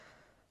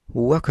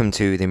Welcome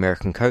to The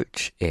American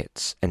Coach.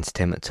 It's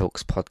Entertainment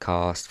Talks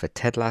podcast for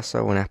Ted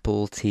Lasso on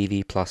Apple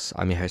TV Plus.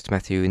 I'm your host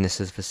Matthew, and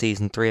this is for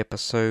season 3,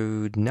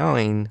 episode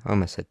 9. I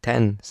almost said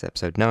 10. It's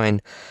episode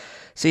 9.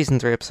 Season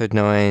 3, episode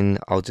 9.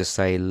 I'll just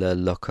say Le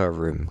Locker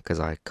Room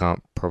because I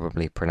can't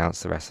probably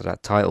pronounce the rest of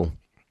that title.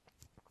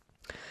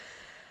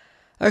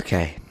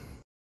 Okay.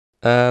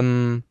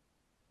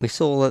 We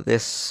saw that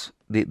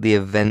the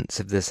events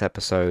of this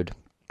episode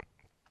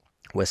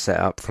were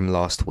set up from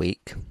last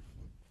week.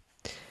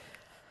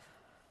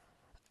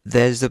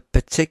 There's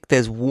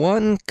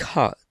one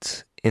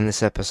cut in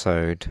this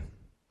episode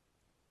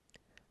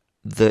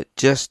that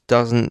just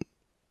doesn't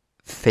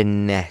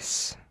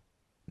finesse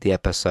the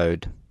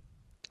episode.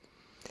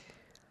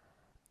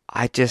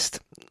 Was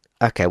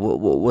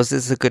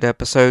this a good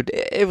episode?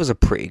 It was a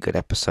pretty good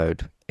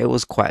episode. It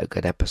was quite a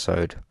good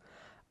episode.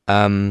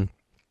 It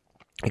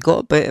got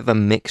a bit of a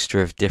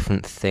mixture of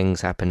different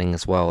things happening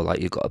as well. Like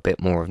you've got a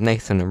bit more of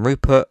Nathan and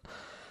Rupert.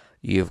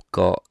 You've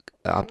got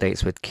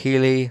updates with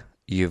Keeley.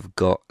 You've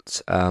got,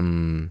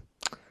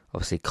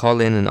 obviously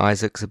Colin and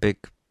Isaac's a big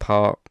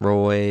part.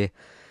 Roy,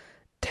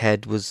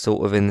 Ted was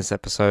sort of in this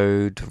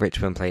episode.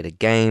 Richmond played a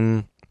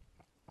game.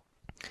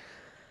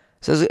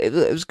 So it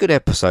was a good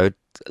episode.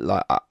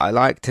 Like I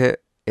liked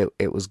it.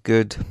 It was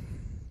good.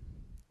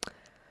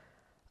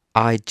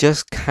 I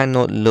just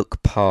cannot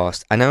look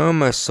past. And I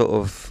almost sort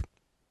of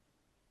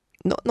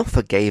not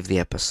forgave the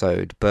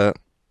episode, but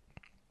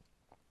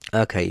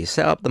okay, you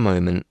set up the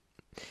moment.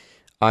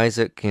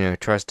 Isaac,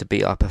 tries to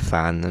beat up a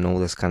fan and all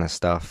this kind of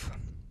stuff.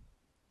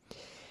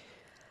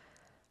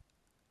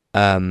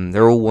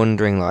 They're all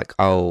wondering, like,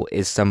 oh,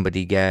 is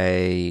somebody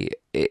gay?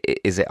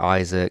 Is it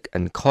Isaac?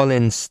 And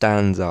Colin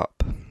stands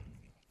up.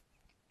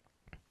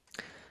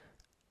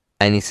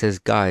 And he says,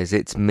 guys,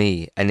 it's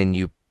me. And then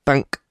you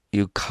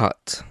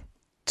cut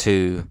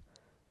to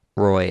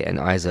Roy and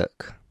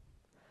Isaac.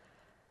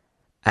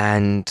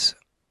 And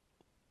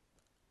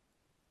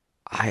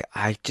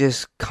I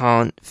just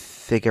can't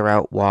figure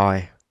out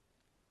why.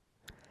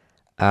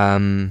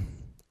 I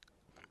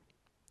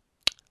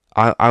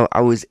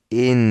was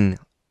in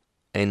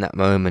that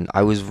moment.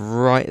 I was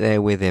right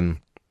there with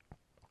him.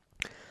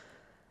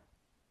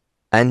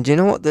 And do you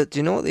know what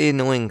the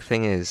annoying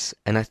thing is?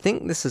 And I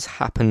think this has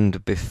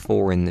happened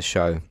before in the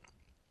show.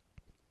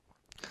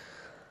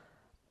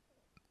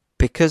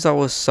 Because I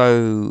was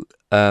so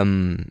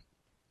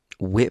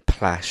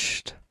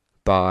whiplashed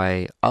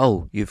by,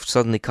 oh, you've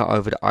suddenly cut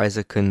over to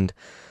Isaac and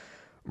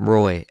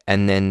Roy,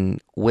 and then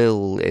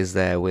Will is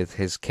there with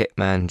his Kit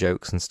Man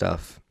jokes and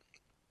stuff.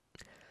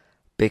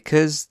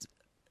 Because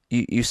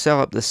you set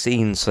up the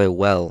scene so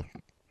well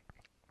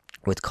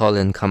with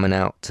Colin coming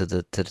out to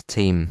the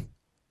team,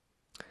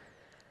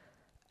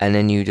 and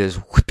then you just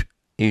whip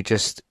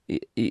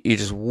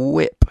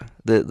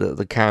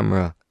the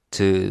camera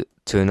to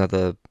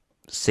another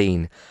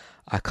scene.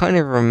 I can't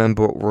even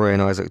remember what Roy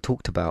and Isaac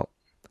talked about.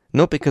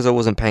 Not because I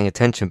wasn't paying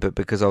attention, but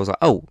because I was like,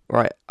 oh,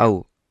 right,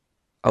 oh.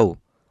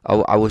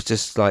 I was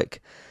just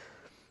like,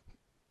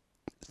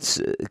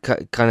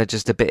 kind of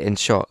just a bit in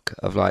shock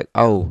of like,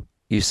 oh,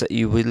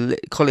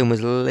 Colin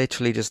was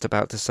literally just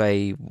about to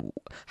say,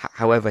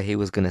 however he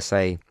was going to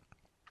say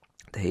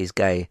that he's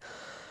gay.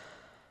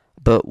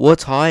 But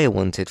what I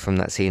wanted from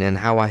that scene and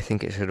how I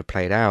think it should have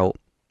played out,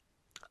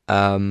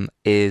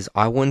 is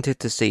I wanted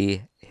to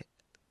see,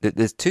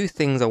 there's two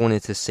things I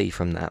wanted to see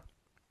from that.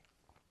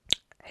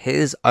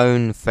 His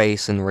own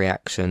face and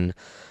reaction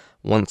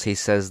once he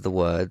says the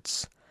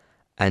words,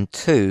 and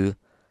 2,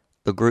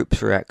 the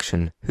group's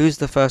reaction. Who's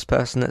the first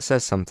person that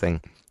says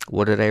something?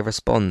 What do they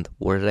respond?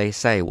 What do they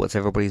say? What's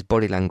everybody's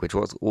body language?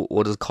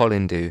 What does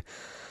Colin do?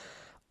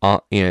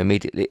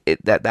 Immediately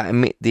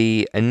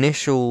the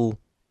initial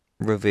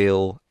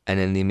reveal and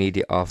then the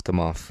immediate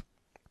aftermath.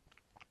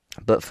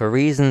 But for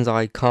reasons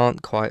I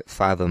can't quite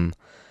fathom,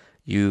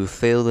 you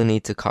feel the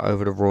need to cut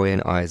over to Roy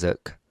and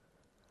Isaac.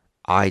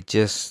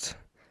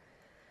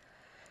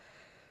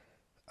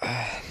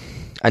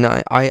 And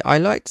I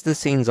liked the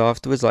scenes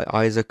afterwards, like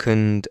Isaac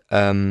and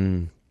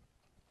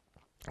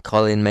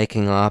Colin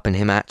making up and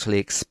him actually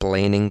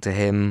explaining to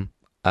him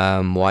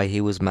why he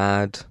was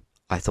mad.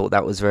 I thought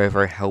that was very,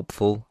 very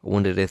helpful. I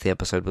wondered if the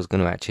episode was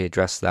going to actually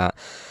address that.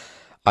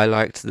 I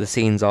liked the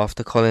scenes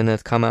after Colin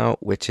had come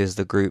out, which is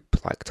the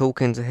group like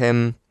talking to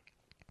him.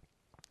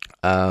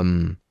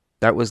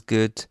 That was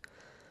good.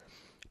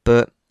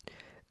 But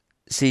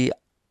see,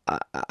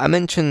 I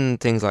mentioned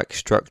things like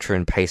structure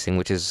and pacing,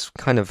 which is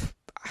kind of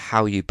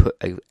how you put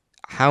an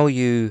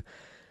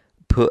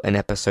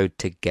episode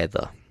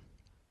together.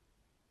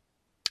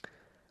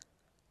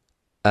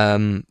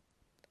 That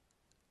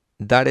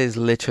is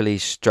literally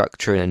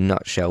structure in a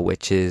nutshell,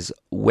 which is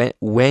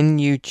when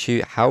you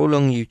choose how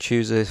long you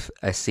choose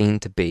a scene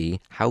to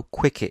be, how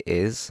quick it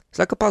is. It's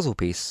like a puzzle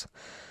piece.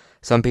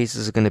 Some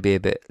pieces are going to be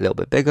a little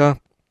bit bigger.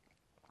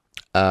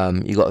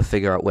 You got to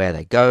figure out where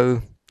they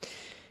go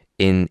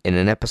in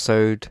an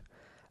episode.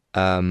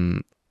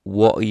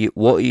 What are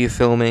you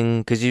filming?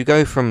 Because you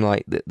go from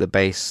like the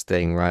base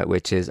thing, right?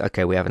 Which is,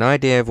 okay, we have an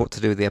idea of what to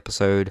do with the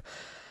episode.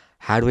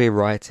 How do we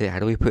write it? How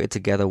do we put it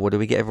together? What do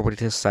we get everybody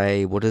to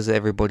say? What does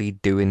everybody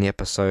do in the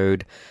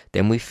episode?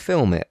 Then we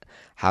film it.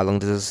 How long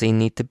does the scene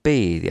need to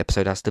be? The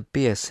episode has to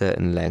be a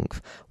certain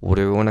length. What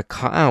do we want to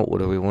cut out? What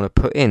do we want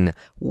to put in?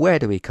 Where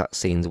do we cut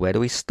scenes? Where do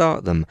we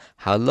start them?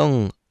 How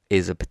long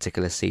is a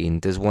particular scene?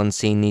 Does one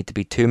scene need to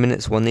be 2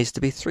 minutes? One needs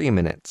to be 3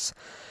 minutes?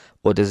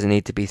 Or does it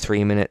need to be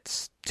 3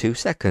 minutes, 2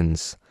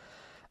 seconds?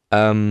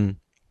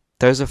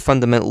 Those are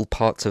fundamental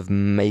parts of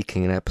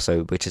making an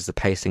episode, which is the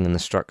pacing and the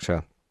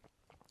structure.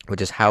 Which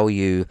is how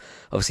you,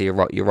 obviously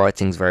your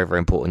writing's very, very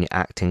important, your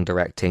acting,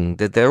 directing,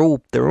 they're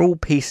all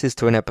pieces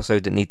to an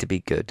episode that need to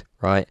be good,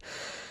 right?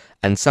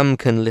 And some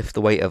can lift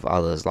the weight of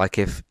others. Like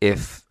if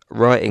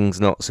writing's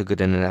not so good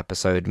in an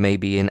episode,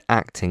 maybe an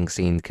acting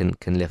scene can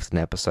lift an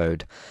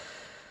episode.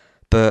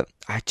 But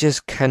I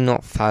just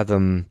cannot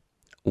fathom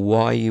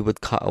why you would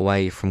cut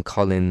away from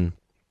Colin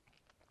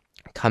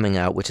coming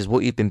out, which is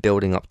what you've been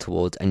building up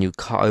towards, and you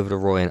cut over to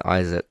Roy and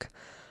Isaac.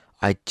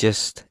 I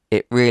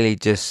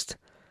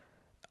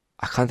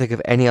can't think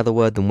of any other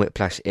word than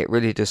whiplash. It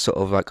really just sort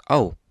of like,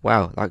 oh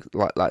wow,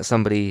 like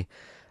somebody,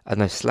 I don't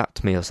know,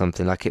 slapped me or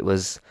something. Like it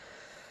was,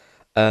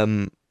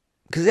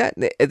 because at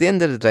the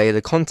end of the day,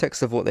 the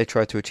context of what they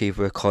tried to achieve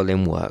with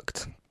Colin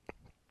worked,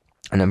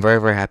 and I'm very,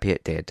 very happy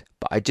it did.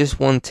 But I just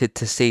wanted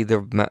to see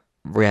the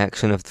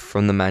reaction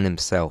from the man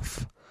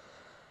himself.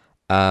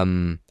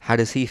 How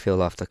does he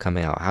feel after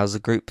coming out? How's the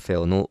group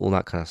feel, and all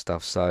that kind of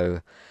stuff.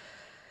 So,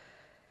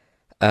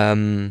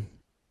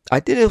 I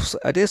did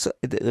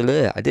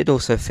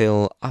also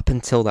feel up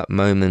until that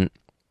moment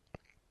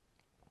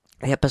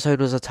the episode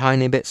was a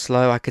tiny bit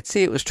slow. I could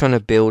see it was trying to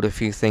build a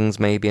few things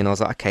maybe, and I was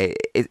like, okay,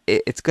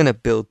 it's going to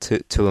build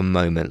to a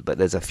moment, but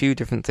there's a few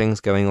different things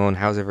going on.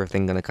 How's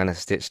everything going to kind of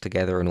stitch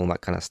together and all that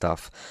kind of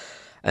stuff?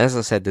 And as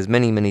I said, there's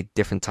many, many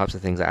different types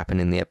of things that happen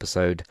in the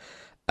episode.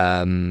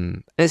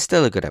 And it's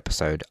still a good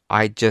episode.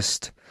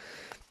 That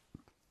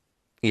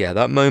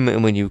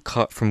moment when you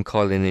cut from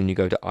Colin and you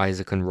go to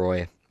Isaac and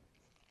Roy,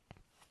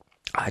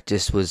 I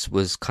just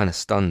was kind of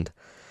stunned.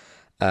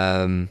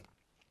 And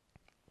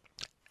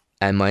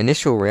my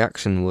initial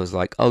reaction was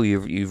like, oh,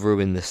 you've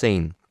ruined the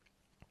scene.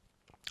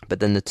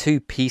 But then the two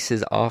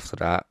pieces after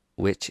that,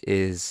 which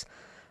is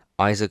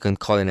Isaac and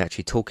Colin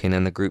actually talking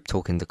and the group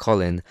talking to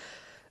Colin,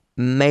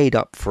 made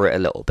up for it a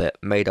little bit.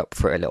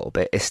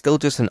 It's still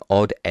just an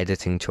odd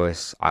editing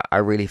choice. I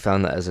really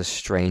found that as a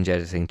strange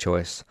editing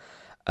choice.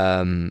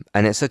 And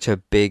it's such a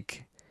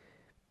big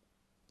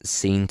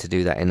scene to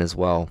do that in as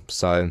well.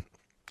 So,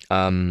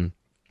 that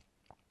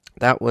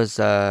was,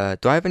 do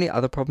I have any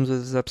other problems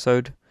with this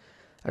episode?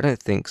 I don't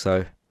think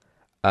so.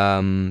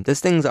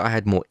 There's things that I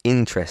had more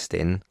interest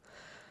in,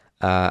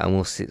 and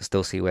we'll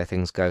still see where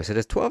things go. So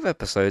there's 12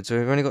 episodes, so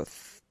we've only got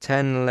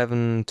 10,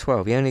 11,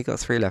 12. You only got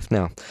 3 left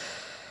now.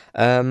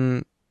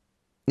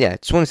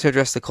 Just wanted to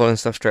address the Colin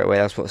stuff straight away.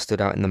 That's what stood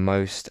out in the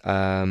most.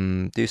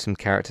 Do some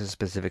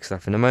character-specific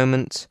stuff in a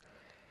moment.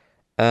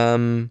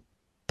 But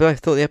I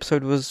thought the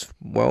episode was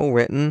well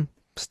written,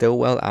 still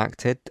well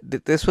acted.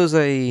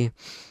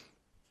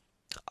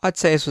 I'd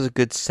say this was a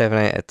good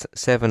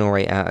 7 or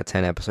 8 out of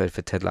 10 episode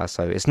for Ted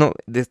Lasso. It's not.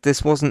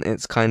 This wasn't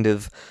its kind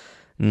of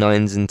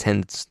 9s and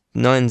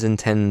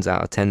 10s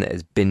out of 10 that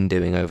it's been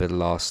doing over the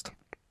last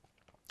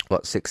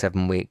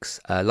 6-7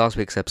 weeks. Last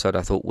week's episode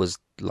I thought was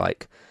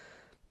like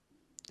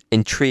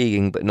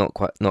intriguing, but not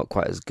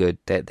quite as good.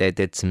 They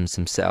did some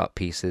setup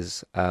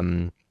pieces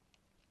in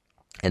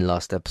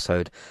last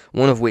episode.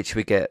 One of which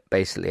we get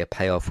basically a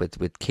payoff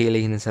with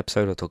Keely in this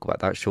episode. I'll talk about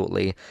that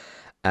shortly,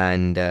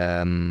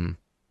 and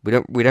we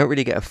don't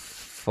really get a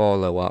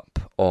follow up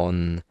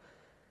on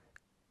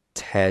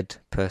Ted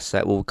per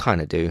se. Well, we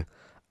kind of do,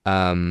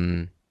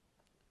 and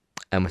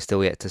we're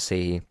still yet to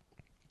see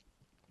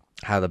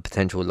how the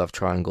potential love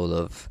triangle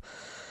of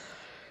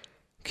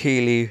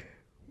Keely,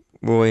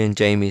 Roy, and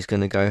Jamie is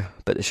going to go.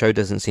 But the show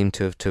doesn't seem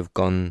to have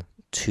gone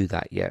to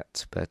that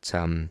yet. But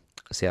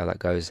see how that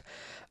goes.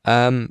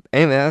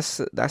 Anyway,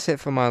 that's it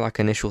for my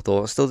initial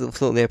thoughts. Still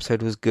thought the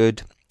episode was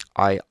good.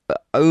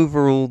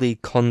 Overall the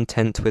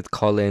content with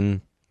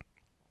Colin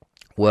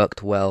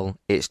worked well.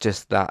 It's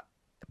just that,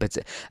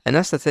 and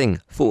that's the thing.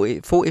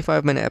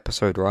 45-minute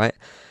episode, right?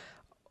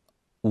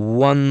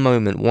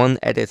 One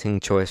editing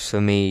choice for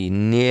me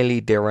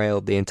nearly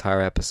derailed the entire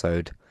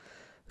episode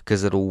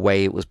because of the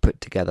way it was put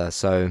together.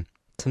 So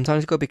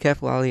sometimes you got to be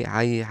careful how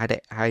you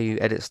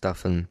edit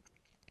stuff and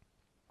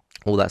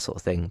all that sort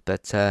of thing.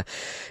 But anyway,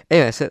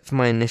 that's it for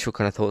my initial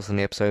kind of thoughts on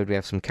the episode. We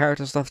have some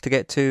character stuff to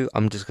get to.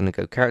 I'm just going to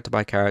go character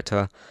by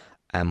character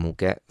and we'll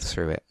get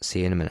through it. See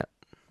you in a minute.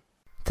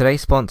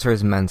 Today's sponsor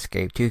is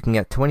Manscaped. You can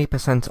get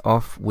 20%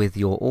 off with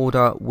your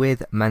order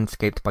with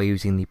Manscaped by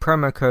using the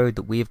promo code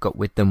that we've got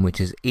with them, which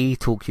is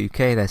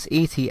ETALKUK. That's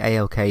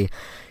ETALK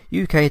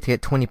UK to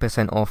get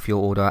 20% off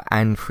your order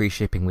and free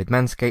shipping with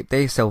Manscaped.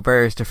 They sell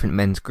various different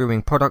men's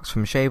grooming products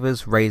from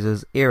shavers,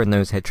 razors, ear and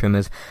nose hair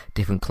trimmers,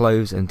 different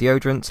clothes and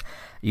deodorants.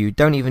 You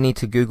don't even need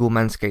to Google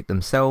Manscaped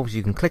themselves.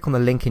 You can click on the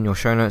link in your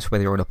show notes,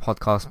 whether you're on a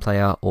podcast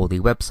player or the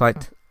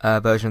website.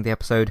 version of the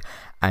episode,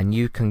 and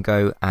you can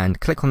go and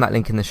click on that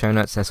link in the show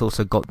notes. There's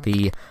also got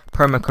the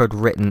promo code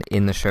written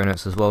in the show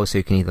notes as well, so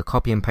you can either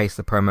copy and paste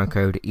the promo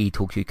code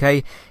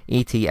ETALKUK,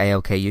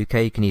 ETALKUK.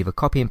 You can either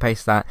copy and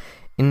paste that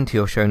into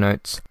your show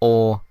notes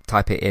or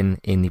type it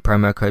in the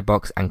promo code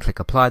box and click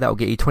apply. That will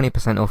get you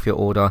 20% off your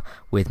order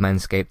with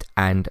Manscaped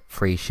and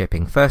free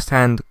shipping. First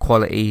hand,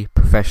 quality,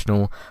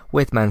 professional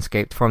with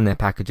Manscaped, from their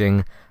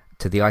packaging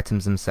to the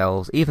items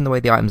themselves. Even the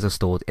way the items are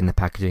stored in the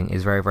packaging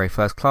is very, very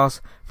first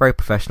class, very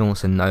professional,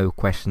 so no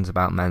questions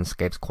about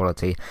Manscaped's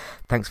quality.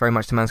 Thanks very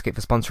much to Manscaped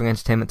for sponsoring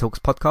Entertainment Talks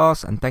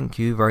podcast, and thank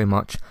you very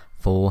much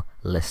for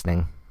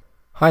listening.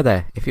 Hi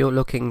there, if you're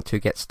looking to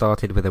get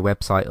started with a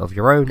website of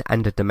your own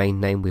and a domain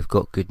name, we've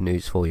got good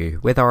news for you.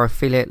 With our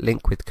affiliate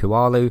link with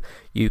Kualu,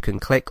 you can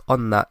click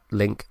on that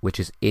link which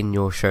is in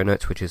your show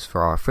notes, which is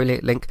for our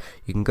affiliate link.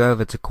 You can go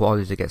over to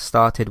Kualu to get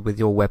started with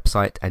your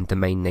website and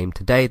domain name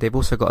today. They've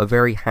also got a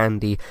very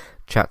handy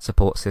chat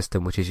support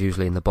system, which is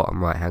usually in the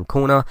bottom right hand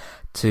corner,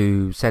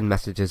 to send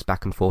messages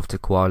back and forth to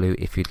Kualu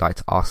if you'd like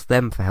to ask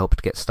them for help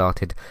to get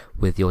started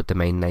with your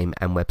domain name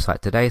and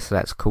website today. So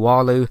that's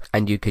Kualu,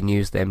 and you can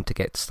use them to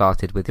get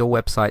started with your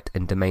website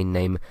and domain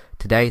name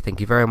today. Thank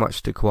you very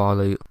much to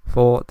Kualu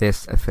for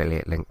this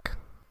affiliate link.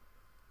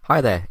 Hi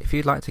there, if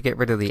you'd like to get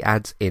rid of the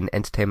ads in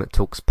Entertainment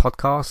Talks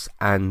podcasts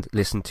and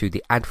listen to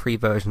the ad-free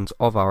versions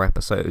of our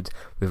episodes,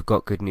 we've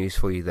got good news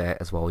for you there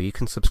as well. You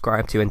can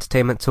subscribe to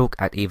Entertainment Talk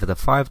at either the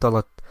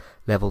 $5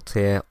 level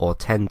tier or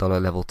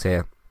 $10 level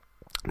tier.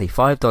 The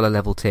 $5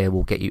 level tier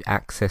will get you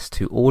access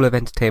to all of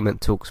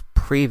Entertainment Talk's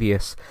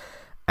previous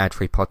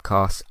ad-free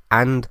podcasts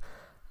and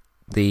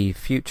the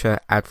future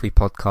ad-free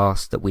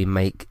podcasts that we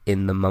make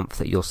in the month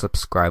that you're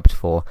subscribed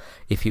for.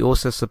 If you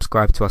also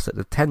subscribe to us at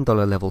the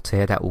 $10 level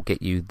tier, that will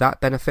get you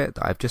that benefit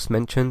that I've just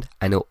mentioned,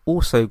 and it'll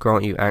also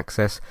grant you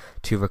access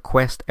to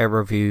request a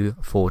review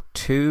for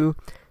 2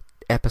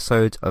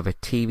 episodes of a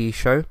TV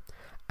show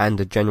and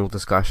a general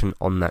discussion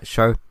on that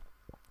show,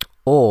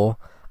 or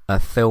a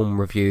film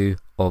review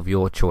of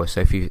your choice.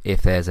 So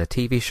if there's a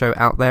TV show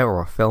out there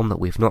or a film that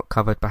we've not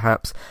covered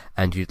perhaps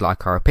and you'd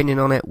like our opinion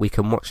on it, we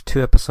can watch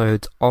 2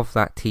 episodes of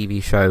that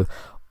TV show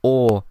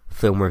or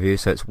film review.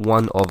 So it's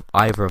one of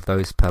either of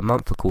those per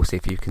month. Of course,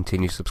 if you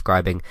continue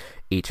subscribing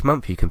each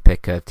month, you can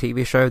pick a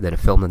TV show, then a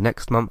film the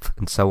next month,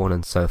 and so on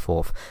and so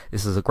forth.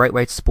 This is a great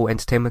way to support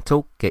Entertainment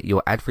Talk, get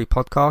your ad-free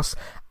podcasts,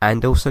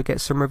 and also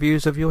get some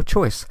reviews of your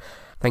choice.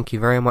 Thank you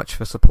very much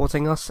for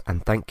supporting us,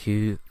 and thank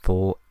you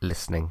for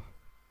listening.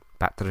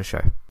 Back to the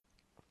show.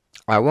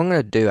 Alright, what I'm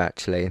going to do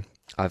actually,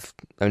 I've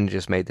only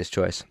just made this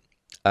choice.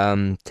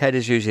 Ted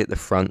is usually at the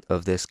front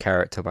of this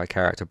character by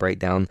character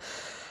breakdown,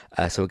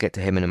 so we'll get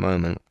to him in a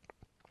moment.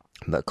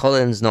 But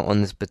Colin's not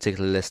on this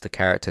particular list of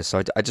characters,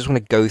 so I just want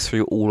to go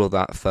through all of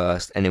that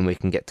first, and then we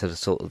can get to the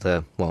sort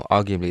of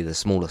arguably the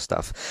smaller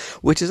stuff,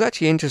 which is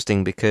actually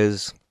interesting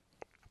because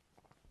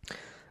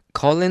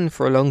Colin,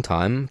 for a long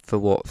time,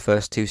 for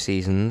first 2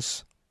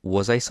 seasons,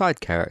 was a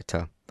side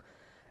character.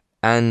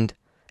 And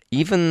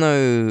even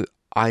though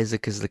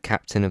Isaac is the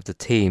captain of the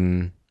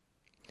team,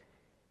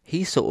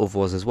 he sort of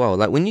was as well.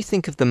 Like, when you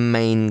think of the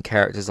main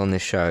characters on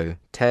this show,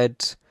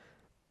 Ted,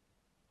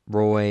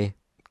 Roy,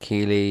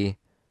 Keeley,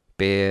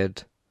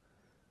 Beard,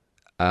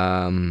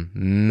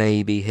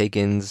 maybe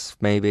Higgins,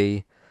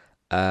 maybe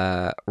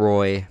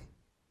Roy,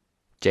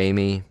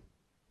 Jamie,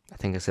 I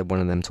think I said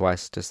one of them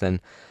twice just then,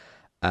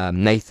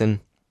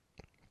 Nathan,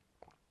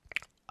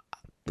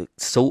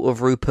 sort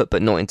of Rupert,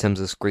 but not in terms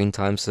of screen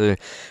time. So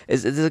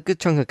there's a good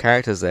chunk of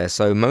characters there.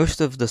 So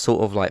most of the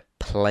sort of like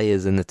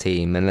players in the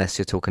team, unless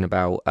you're talking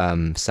about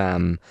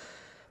Sam,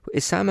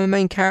 is Sam a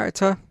main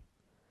character?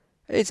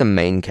 He's a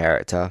main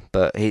character,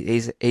 but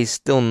he's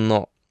still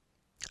not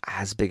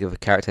as big of a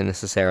character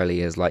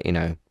necessarily as, like, you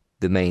know,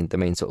 the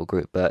main sort of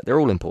group, but they're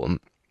all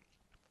important.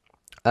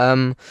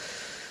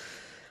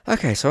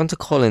 Okay, so on to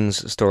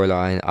Colin's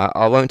storyline.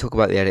 I won't talk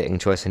about the editing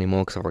choice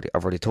anymore because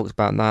I've already talked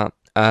about that.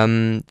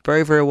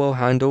 Very, very well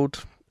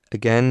handled.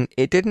 Again,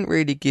 it didn't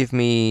really give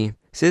me...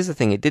 So here's the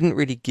thing, it didn't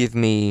really give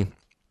me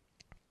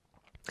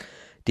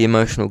the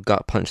emotional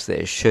gut punch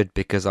that it should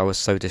because I was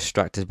so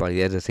distracted by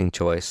the editing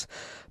choice.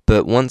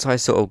 But once I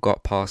sort of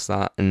got past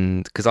that,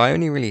 and because I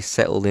only really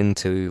settled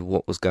into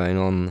what was going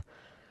on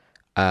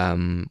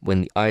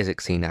when the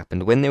Isaac scene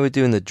happened. When they were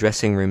doing the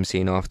dressing room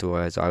scene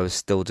afterwards, I was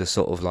still just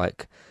sort of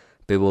like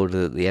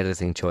bewildered at the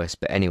editing choice.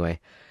 But anyway,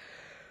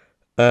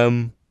 but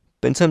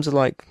in terms of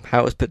like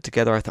how it was put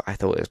together, I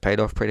thought it was paid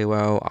off pretty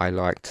well. I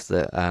liked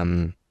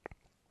that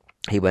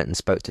he went and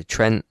spoke to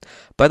Trent.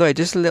 By the way,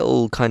 just a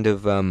little kind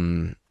of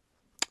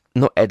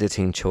not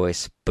editing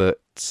choice,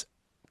 but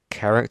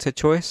character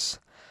choice.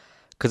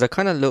 Because I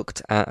kind of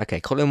looked at, okay,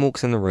 Colin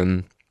walks in the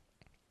room,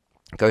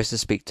 goes to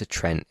speak to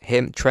Trent.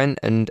 Trent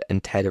and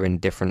Ted are in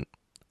different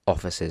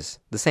offices.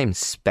 The same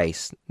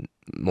space,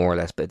 more or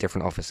less, but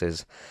different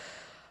offices.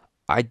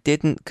 I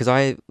didn't, because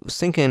I was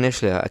thinking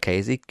initially, okay,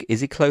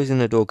 is he closing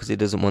the door because he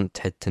doesn't want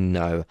Ted to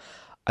know?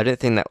 I don't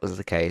think that was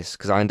the case,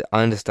 because I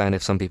understand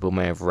if some people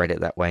may have read it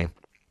that way.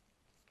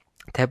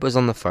 Ted was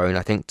on the phone,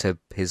 I think, to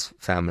his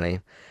family,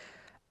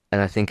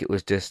 And I think it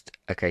was just,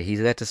 okay,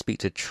 he's there to speak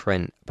to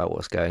Trent about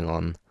what's going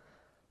on,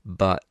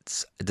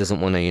 but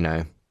doesn't want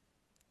to,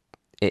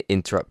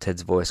 interrupt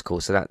Ted's voice call.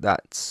 So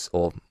that's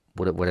or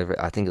whatever.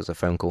 I think it was a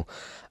phone call.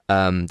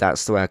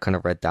 That's the way I kind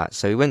of read that.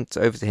 So he went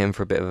over to him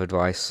for a bit of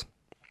advice,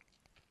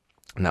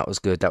 and that was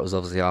good. That was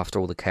obviously after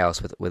all the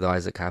chaos with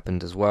Isaac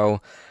happened as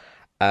well.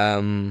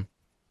 Um,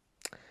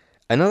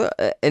 an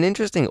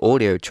interesting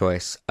audio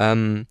choice.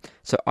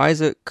 So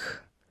Isaac,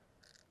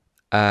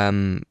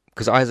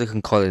 because Isaac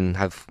and Colin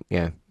have,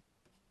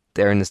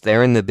 they're in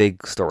the big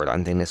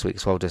storyline thing this week.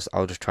 So I'll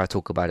just try to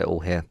talk about it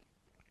all here.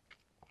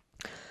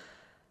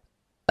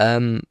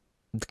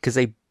 Because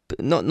they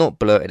not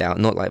blurted out,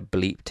 not like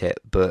bleeped it,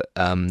 but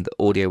the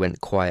audio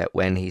went quiet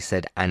when he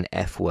said an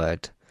F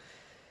word.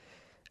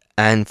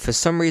 And for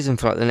some reason,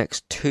 for like the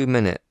next 2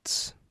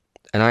 minutes,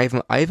 and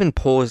I even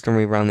paused and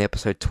rewound the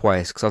episode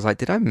twice because I was like,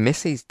 did I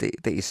miss that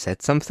he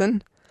said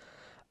something?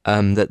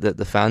 That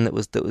the fan that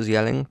was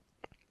yelling,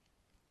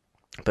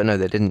 but no,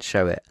 they didn't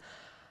show it.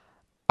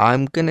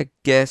 I'm gonna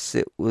guess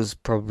it was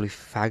probably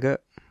faggot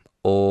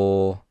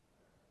or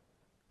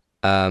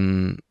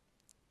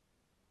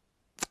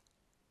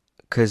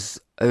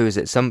because is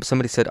it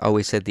somebody said, oh,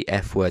 he said the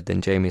F word,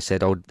 then Jamie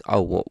said, oh,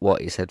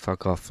 what he said,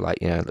 fuck off, like,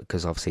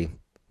 because obviously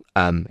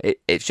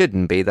it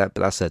shouldn't be that,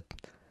 but that's a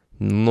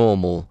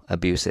normal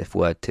abusive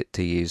word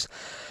to use.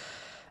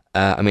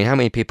 I mean, how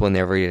many people in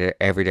their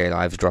everyday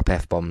lives drop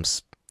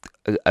F-bombs?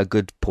 A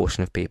good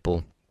portion of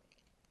people.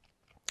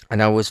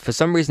 And for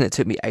some reason, it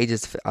took me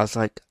ages. I was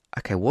like,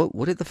 okay, what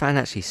did the fan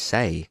actually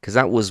say? Because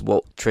that was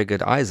what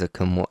triggered Isaac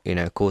and what,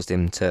 caused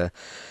him to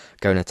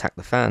go and attack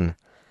the fan.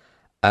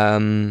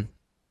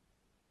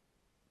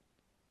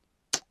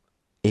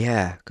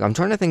 Yeah, I'm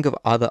trying to think of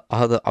other.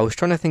 I was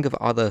trying to think of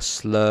other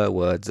slur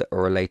words that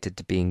are related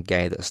to being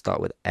gay that start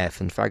with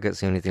F, and faggot's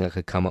the only thing I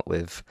could come up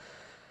with.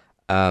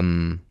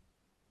 Because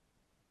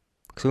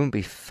it wouldn't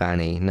be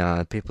fanny.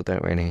 Nah, people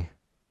don't really.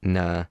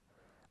 Nah.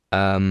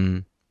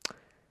 Um,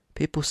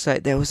 People say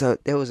there was a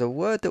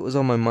word that was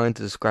on my mind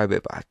to describe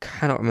it, but I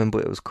cannot remember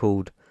what it was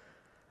called.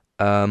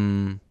 I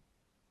mean,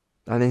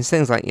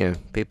 things like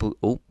people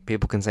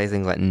can say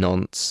things like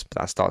nonce, but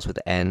that starts with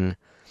N.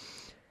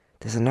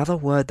 There's another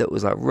word that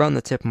was like right on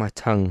the tip of my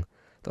tongue.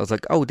 I was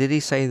like, oh, did he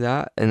say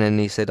that? And then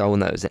he said, oh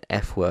no, it was an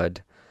F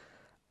word.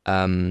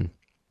 I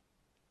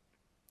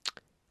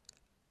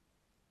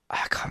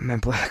can't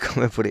remember. I can't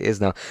remember what it is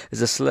now.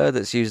 There's a slur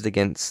that's used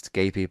against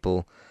gay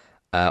people,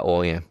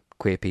 or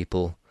queer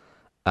people.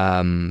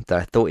 That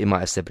I thought he might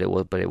have said, but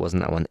it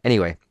wasn't that one.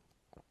 Anyway,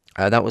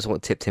 that was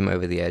what tipped him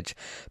over the edge.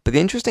 But the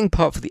interesting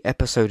part for the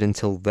episode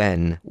until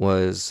then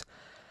was,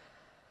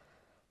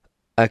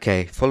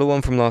 okay, follow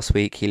on from last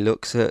week. He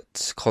looks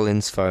at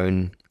Colin's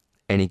phone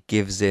and he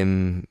gives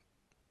him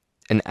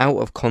an out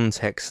of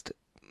context,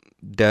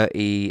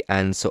 dirty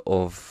and sort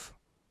of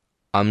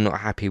I'm not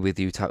happy with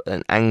you type,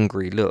 an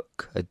angry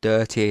look, a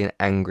dirty and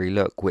angry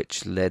look,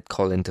 which led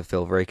Colin to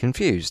feel very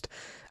confused,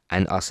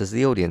 and us as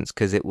the audience,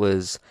 because it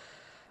was,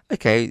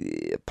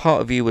 okay,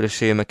 part of you would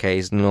assume, okay,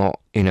 he's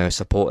not,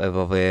 supportive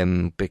of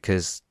him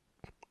because,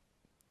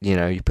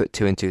 you put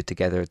two and two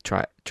together,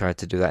 try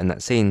to do that in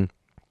that scene.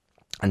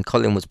 And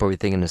Colin was probably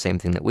thinking the same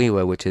thing that we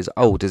were, which is,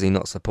 oh, does he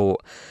not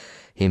support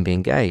him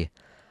being gay?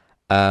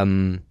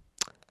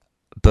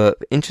 But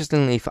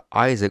interestingly for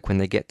Isaac, when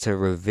they get to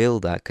reveal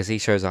that, because he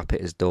shows up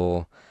at his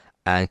door,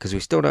 and because we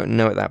still don't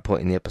know at that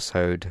point in the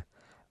episode,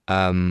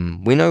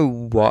 we know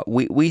what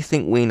we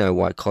think we know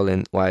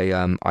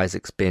why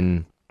Isaac's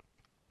been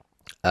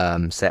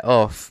set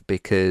off,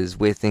 because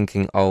we're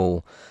thinking,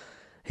 oh,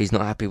 he's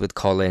not happy with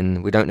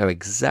Colin. We don't know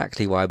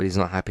exactly why, but he's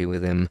not happy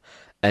with him.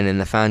 And then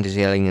the fan is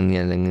yelling and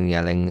yelling and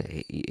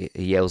yelling. He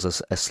yells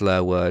a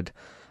slur word,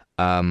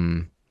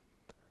 and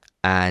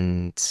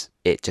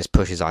it just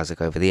pushes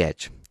Isaac over the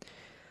edge.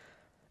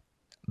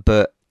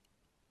 But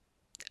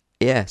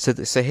yeah, so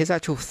his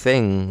actual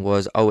thing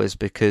was, it's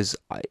because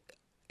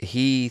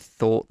he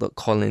thought that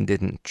Colin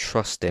didn't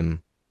trust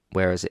him,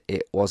 whereas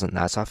it wasn't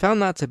that. So I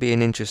found that to be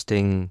an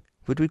interesting.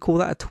 Would we call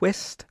that a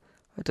twist?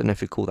 I don't know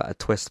if we call that a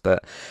twist,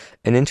 but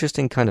an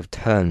interesting kind of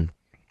turn.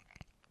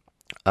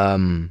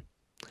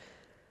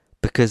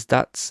 Because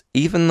that's,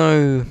 even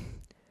though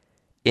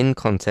in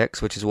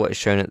context, which is what is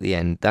shown at the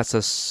end, that's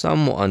a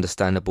somewhat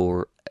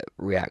understandable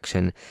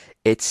reaction.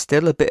 It's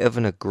still a bit of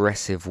an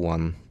aggressive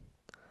one.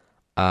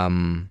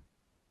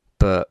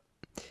 But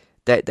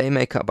they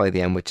make up by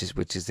the end, which is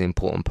the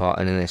important part,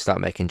 and then they start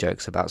making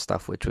jokes about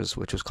stuff, which was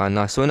kind of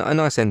nice. So a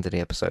nice end to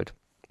the episode,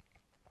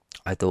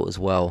 I thought as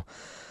well.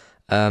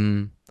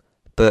 But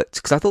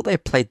because I thought they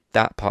played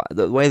that part,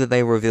 the way that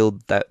they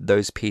revealed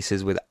those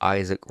pieces with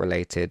Isaac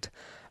related,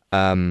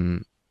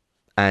 and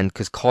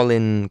because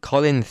Colin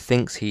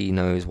thinks he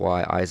knows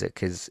why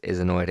Isaac is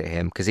annoyed at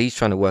him, because he's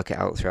trying to work it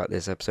out throughout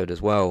this episode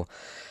as well.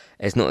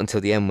 It's not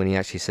until the end when he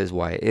actually says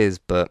why it is,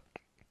 but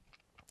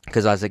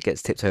because Isaac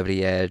gets tipped over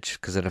the edge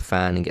because of the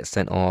fan and gets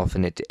sent off,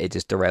 and it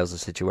just derails the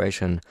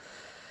situation,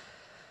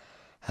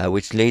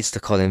 which leads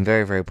to Colin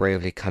very, very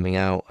bravely coming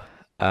out,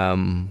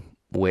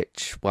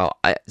 which, well,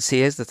 I see.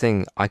 Here's the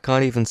thing: I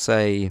can't even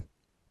say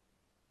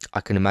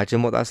I can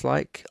imagine what that's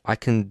like. I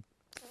can,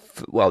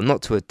 well,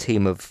 not to a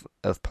team of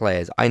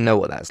players. I know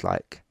what that's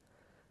like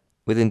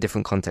within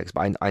different contexts,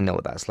 but I know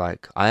what that's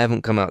like. I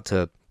haven't come out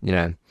to,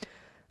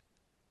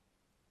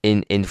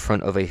 in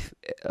front of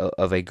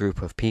a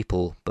group of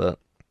people, but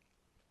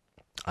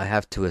I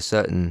have to a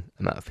certain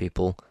amount of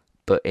people,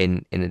 but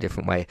in a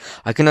different way.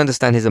 I can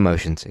understand his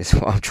emotions, is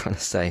what I'm trying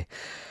to say,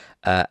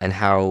 and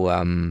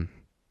how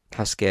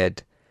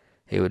scared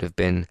he would have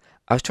been.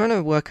 I was trying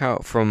to work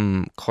out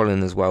from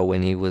Colin as well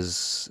when he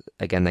was,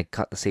 again, they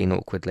cut the scene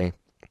awkwardly.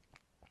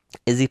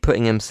 Is he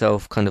putting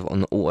himself kind of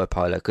on the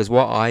autopilot? Because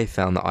what I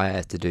found that I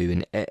had to do,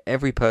 and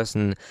every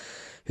person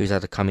who's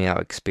had a coming out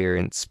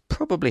experience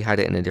probably had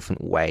it in a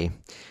different way,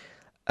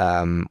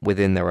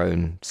 within their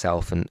own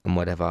self and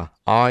whatever.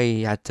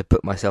 I had to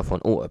put myself on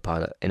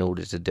autopilot in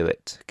order to do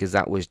it, because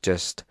that was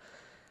just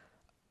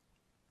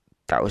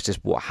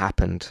what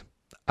happened.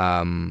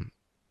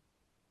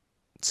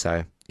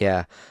 So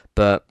yeah,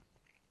 but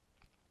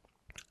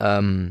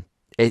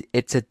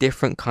it's a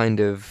different kind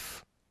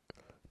of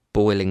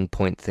boiling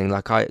point thing.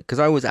 Because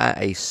I was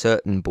at a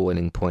certain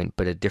boiling point,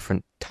 but a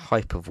different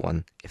type of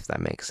one, if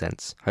that makes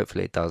sense.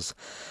 Hopefully it does.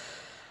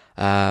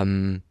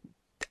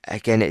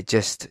 Again, it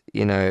just,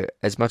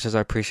 as much as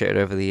I appreciate it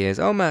over the years,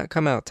 oh Matt,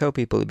 come out, tell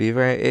people,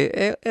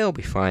 it'll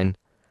be fine.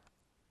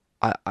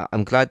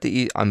 I'm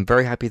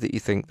very happy that you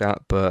think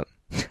that, but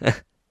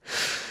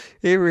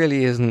it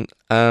really isn't.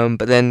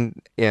 But then,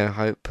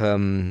 hope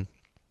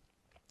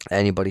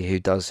anybody who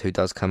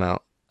does come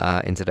out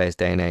in today's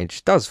day and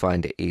age does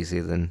find it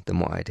easier than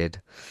what I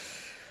did.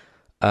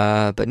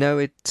 But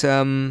no,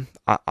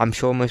 I'm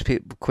sure most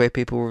queer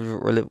people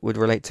would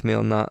relate to me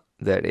on that.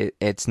 That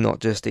it's not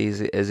just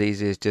easy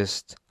as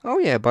just, oh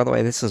yeah, by the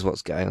way, this is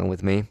what's going on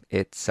with me.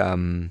 It's a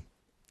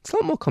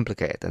lot more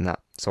complicated than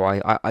that. So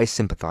I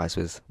sympathise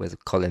with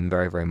Colin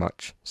very, very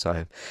much.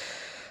 So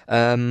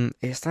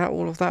is that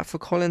all of that for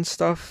Colin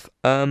stuff?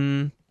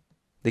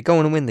 They go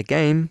on and win the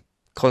game.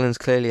 Colin's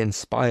clearly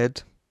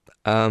inspired.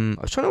 I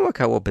was trying to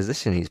work out what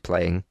position he's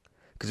playing,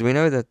 because we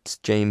know that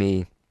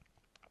Jamie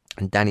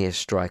and Danny are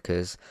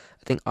strikers.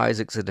 I think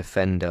Isaac's a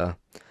defender.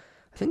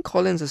 I think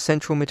Colin's a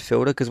central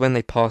midfielder, because when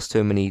they pass to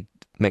him and he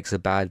makes a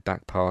bad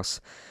back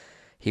pass,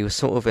 he was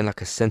sort of in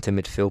like a centre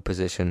midfield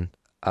position.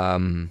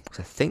 'Cause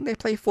I think they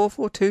play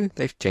 4-4-2.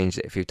 They've changed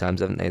it a few times,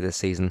 haven't they, this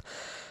season?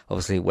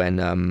 Obviously,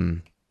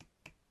 when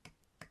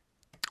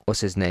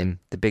what's his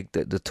name?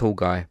 The tall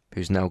guy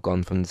who's now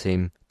gone from the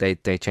team.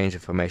 They changed the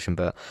formation,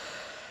 but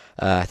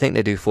I think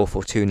they do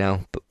 4-4-2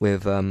 now, but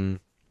with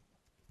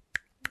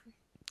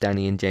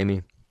Danny and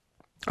Jamie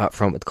up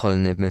front with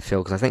Colin in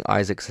midfield, because I think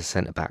Isaac's a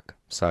centre back.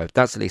 So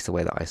that's at least the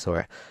way that I saw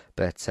it.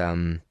 But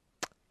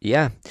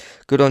yeah,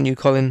 good on you,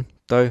 Colin,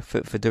 though,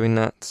 for doing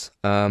that.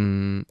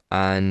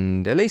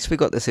 And at least we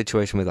got the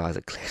situation with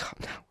Isaac cleared up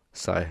now.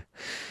 So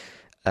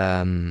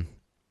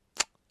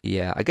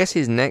yeah, I guess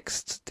his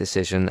next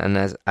decision, and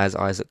as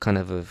Isaac kind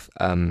of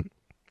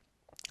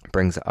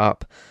brings it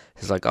up,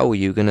 is like, oh, are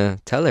you gonna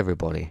tell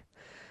everybody?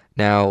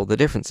 Now, the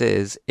difference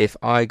is, if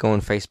I go on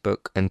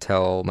Facebook and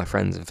tell my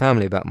friends and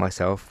family about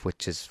myself,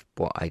 which is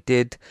what I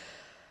did,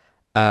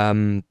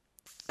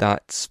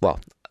 that's,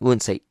 well, I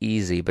wouldn't say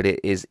easy, but it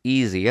is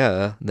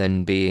easier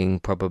than being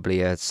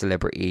probably a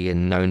celebrity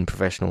and known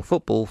professional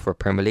football for a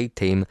Premier League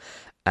team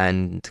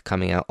and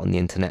coming out on the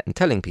internet and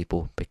telling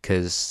people,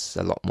 because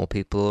a lot more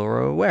people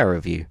are aware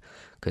of you,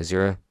 because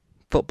you're a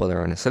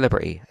footballer and a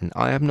celebrity, and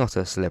I am not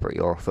a celebrity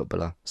or a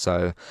footballer.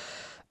 So,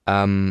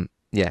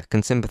 yeah,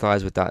 can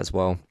sympathise with that as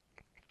well,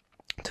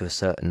 to a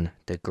certain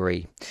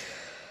degree.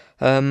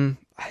 I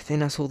think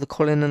that's all the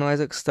Colin and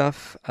Isaac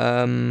stuff.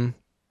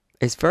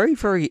 It's very,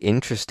 very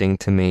interesting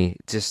to me,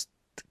 just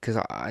because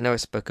I know I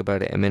spoke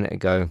about it a minute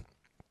ago.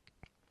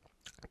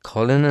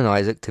 Colin and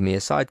Isaac, to me,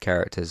 are side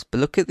characters, but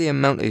look at the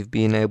amount they've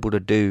been able to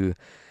do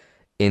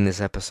in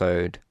this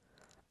episode.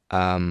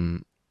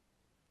 And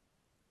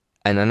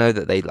I know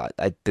that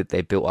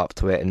they built up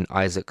to it, and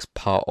Isaac's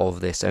part of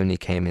this only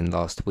came in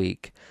last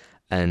week,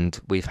 and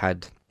we've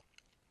had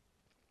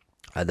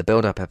the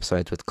build-up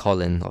episodes with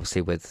Colin,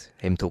 obviously with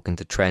him talking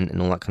to Trent and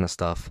all that kind of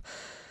stuff.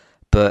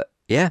 But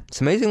yeah,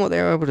 it's amazing what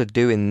they were able to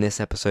do in this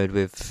episode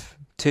with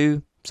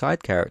two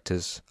side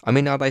characters. I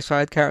mean, are they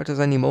side characters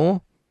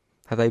anymore?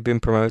 Have they been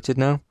promoted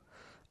now?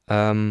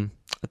 I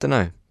don't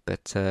know,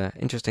 but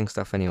interesting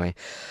stuff anyway.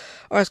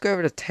 Alright, let's go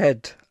over to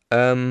Ted.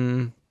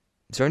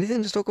 Is there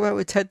anything to talk about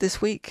with Ted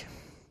this week?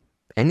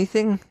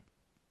 Anything? I'm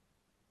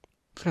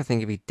trying to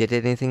think if he did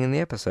anything in the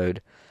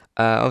episode.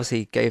 Obviously,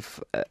 he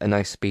gave a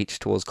nice speech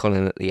towards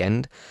Colin at the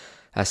end.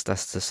 That's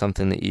just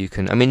something that you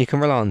can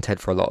rely on Ted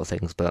for a lot of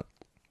things, but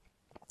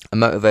a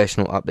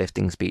motivational,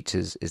 uplifting speech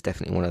is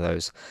definitely one of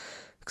those.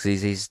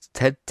 Because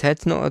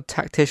Ted's not a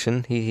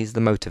tactician, he's the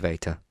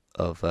motivator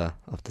of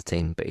the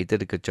team, but he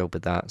did a good job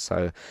with that,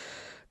 so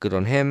good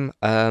on him.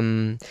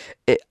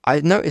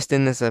 I noticed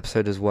in this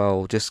episode as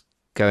well, just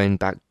going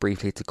back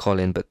briefly to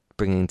Colin, but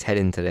bringing Ted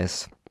into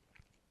this,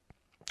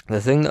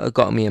 the thing that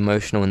got me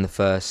emotional in the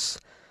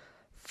first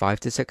 5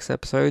 to 6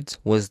 episodes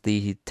was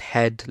the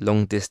Ted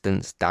long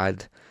distance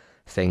dad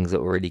things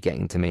that were really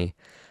getting to me.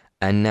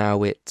 And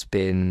now it's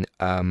been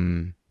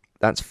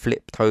that's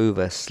flipped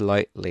over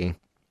slightly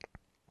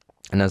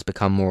and has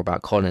become more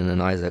about Colin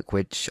and Isaac,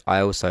 which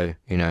I also,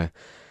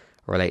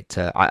 relate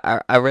to.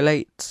 I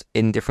relate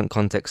in different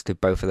contexts to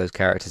both of those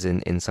characters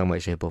in some way,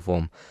 shape, or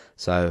form.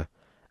 So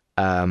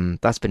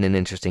that's been an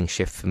interesting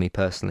shift for me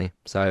personally.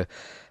 So,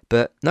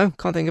 but no,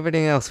 can't think of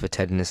anything else for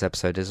Ted in this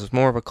episode. This was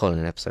more of a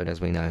Colin episode,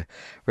 as we know.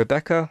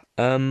 Rebecca,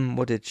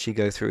 what did she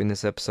go through in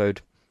this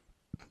episode?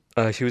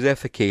 She was there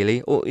for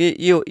Keeley. Or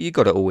you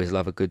gotta always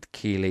love a good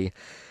Keeley,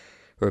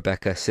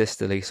 Rebecca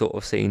sisterly sort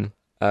of scene.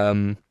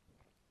 I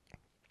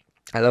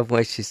love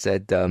where she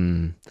said,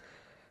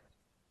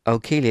 "Oh,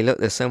 Keeley, look,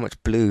 there's so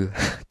much blue,"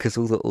 because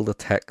all the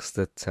text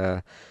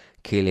that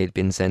Keeley had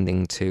been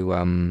sending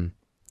to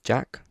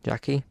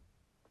Jackie.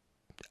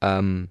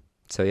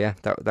 So yeah,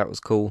 that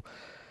was cool.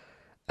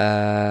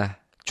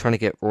 Trying to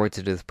get Roy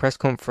to do the press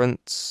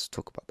conference.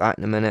 Talk about that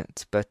in a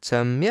minute. But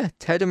yeah,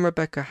 Ted and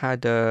Rebecca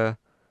had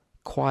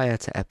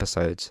quieter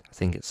episodes. I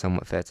think it's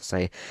somewhat fair to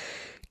say.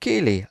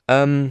 Keeley,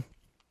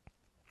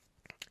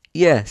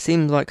 yeah,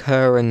 seems like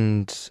her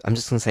and I'm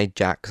just gonna say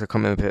Jack because I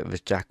can't remember if it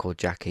was Jack or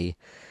Jackie.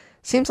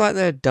 Seems like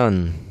they're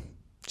done.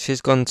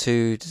 She's gone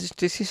to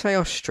did she say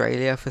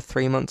Australia for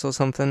 3 months or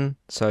something?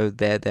 So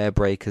their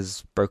break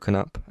has broken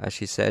up, as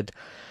she said.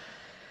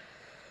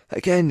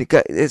 Again,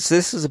 this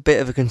is a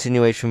bit of a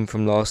continuation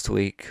from last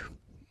week.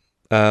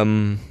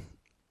 I'm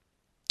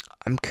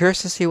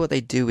curious to see what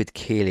they do with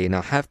Keeley, and I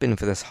have been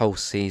for this whole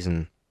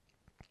season.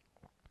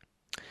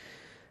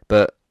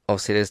 But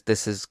obviously,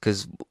 this is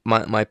because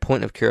my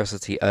point of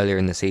curiosity earlier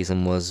in the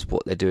season was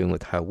what they're doing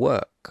with her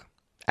work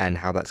and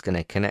how that's going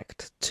to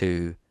connect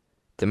to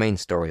the main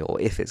story,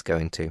 or if it's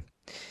going to.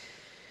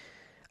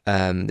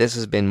 This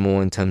has been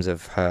more in terms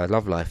of her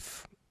love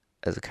life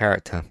as a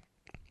character.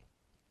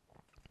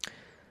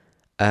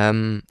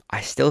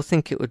 I still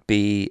think it would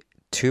be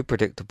too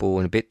predictable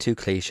and a bit too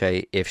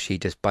cliche if she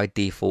just by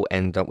default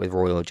ended up with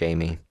Roy or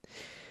Jamie.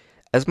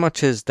 As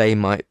much as they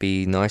might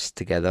be nice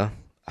together,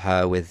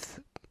 her with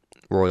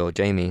Roy or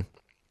Jamie,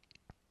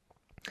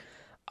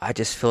 I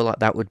just feel like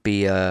that would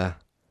be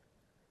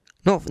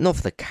not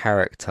for the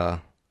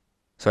character.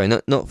 Sorry,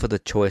 not for the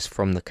choice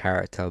from the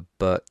character,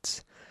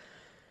 but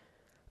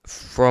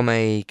from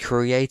a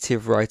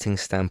creative writing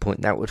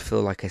standpoint, that would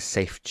feel like a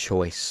safe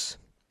choice,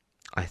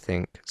 I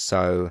think.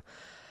 So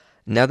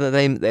now that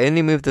they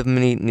only moved the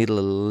needle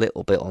a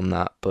little bit on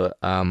that, but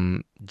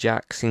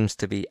Jack seems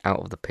to be out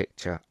of the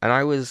picture, and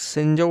I was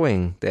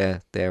enjoying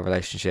their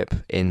relationship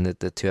in the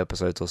 2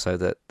 episodes or so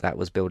that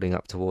was building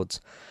up towards.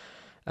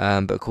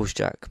 But of course,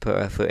 Jack put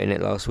her foot in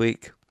it last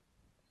week,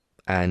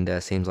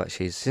 and seems like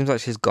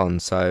she's gone.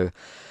 So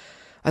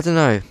I don't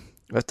know.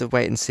 We have to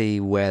wait and see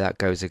where that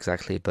goes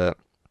exactly. But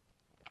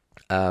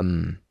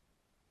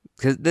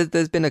because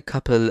there's been a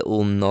couple of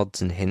little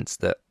nods and hints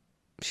that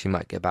she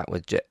might get back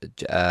with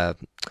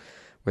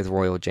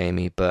Roy or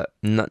Jamie, but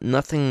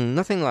nothing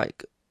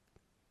like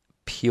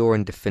pure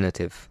and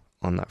definitive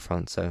on that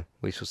front. So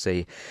we shall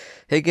see.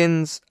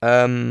 Higgins,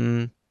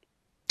 yeah,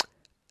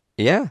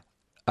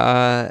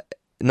 9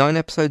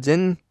 episodes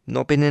in,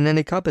 not been in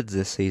any cupboards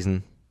this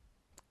season.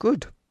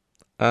 Good.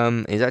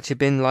 He's actually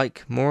been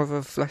like more of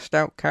a fleshed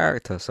out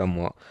character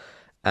somewhat,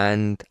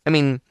 and I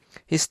mean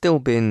he's still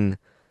been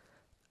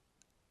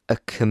a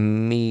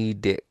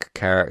comedic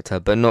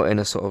character, but not in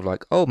a sort of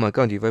like, oh my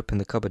god, you've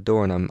opened the cupboard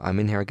door and I'm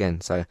in here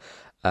again. So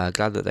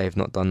glad that they've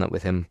not done that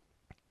with him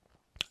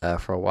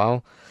for a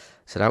while.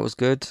 So that was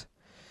good.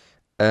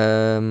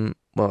 What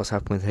else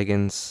happened with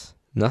Higgins?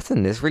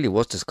 Nothing. This really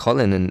was just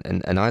Colin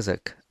and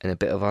Isaac and a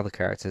bit of other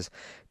characters.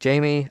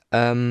 Jamie,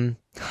 I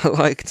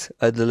liked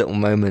the little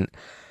moment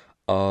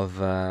of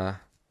what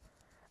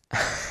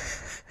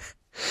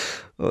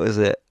was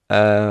it?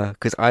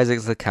 Because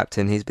Isaac's the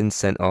captain, he's been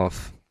sent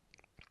off.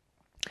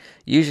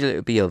 Usually it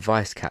would be a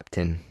vice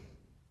captain,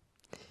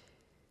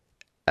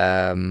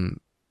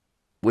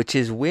 which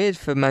is weird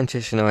for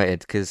Manchester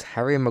United because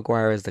Harry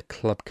Maguire is the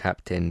club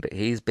captain, but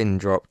he's been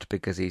dropped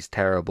because he's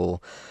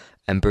terrible,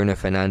 and Bruno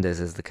Fernandes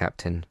is the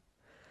captain.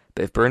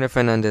 But if Bruno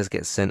Fernandes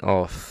gets sent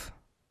off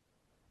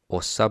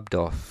or subbed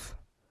off,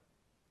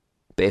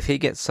 but if he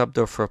gets subbed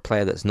off for a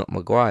player that's not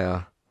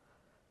Maguire,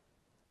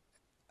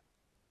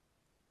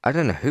 I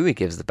don't know who he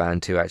gives the ban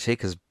to actually,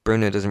 because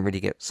Bruno doesn't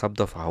really get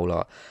subbed off a whole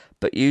lot.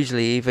 But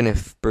usually, even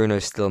if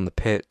Bruno's still on the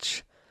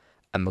pitch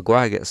and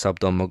Maguire gets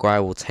subbed on,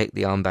 Maguire will take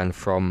the armband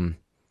from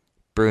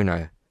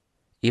Bruno,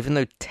 even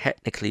though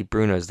technically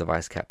Bruno's the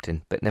vice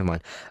captain. But never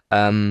mind.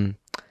 I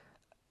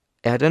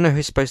don't know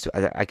who's supposed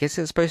to. I guess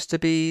it's supposed to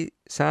be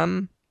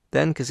Sam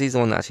then, because he's the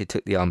one that actually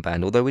took the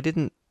armband. Although we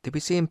didn't. Did we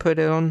see him put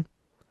it on?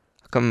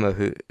 I can't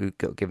remember who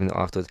got given it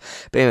afterwards.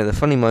 But anyway, the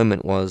funny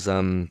moment was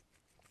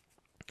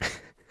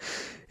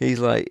he's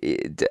like,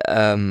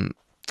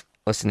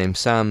 what's his name?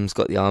 Sam's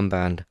got the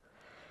armband.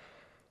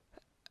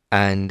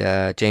 And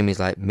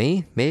Jamie's like,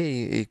 me?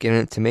 You giving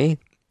it to me?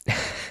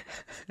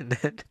 And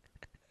then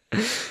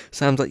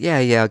Sam's like, yeah,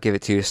 I'll give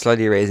it to you,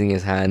 slowly raising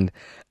his hand,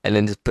 and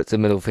then just puts a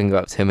middle finger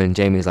up to him, and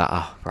Jamie's like,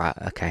 oh, right,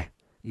 okay,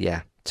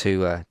 yeah,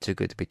 too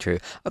good to be true.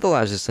 I thought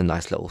that was just a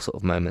nice little sort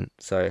of moment,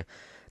 so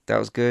that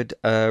was good.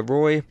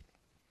 Roy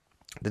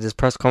did his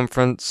press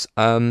conference.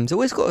 He's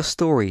always got a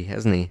story,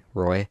 hasn't he,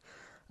 Roy?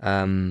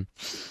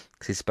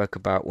 'Cause he spoke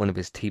about one of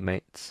his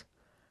teammates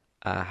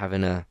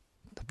having the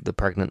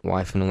pregnant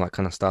wife and all that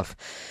kind of stuff.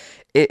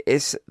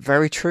 It's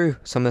very true,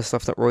 some of the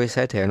stuff that Roy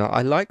said here, and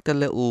I like the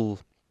little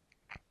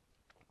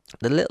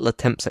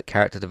attempts at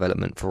character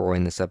development for Roy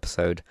in this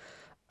episode.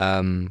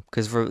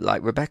 Because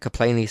like Rebecca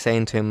plainly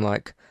saying to him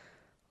like,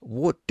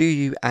 "What do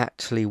you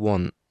actually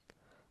want?"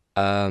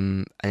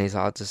 And he's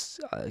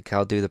like,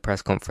 I'll do the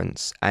press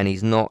conference," and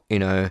he's not,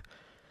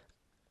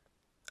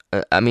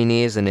 I mean,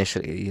 he is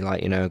initially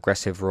like,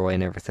 aggressive Roy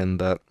and everything,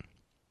 but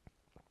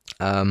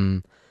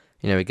um,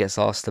 he gets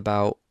asked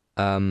about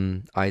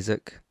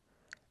Isaac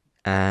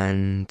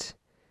and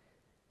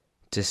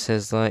just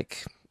says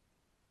like,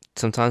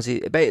 sometimes he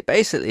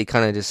basically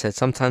kind of just said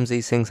sometimes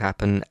these things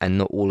happen and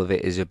not all of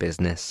it is your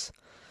business.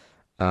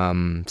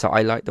 So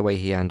I like the way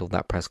he handled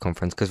that press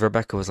conference because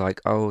Rebecca was like,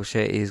 "Oh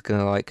shit, he's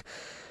gonna like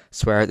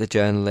swear at the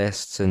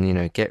journalists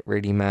and get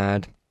really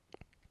mad."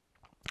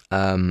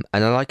 And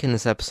I like in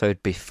this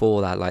episode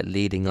before that, like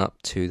leading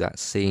up to that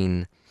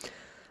scene.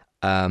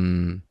 I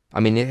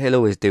mean, he'll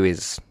always do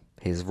his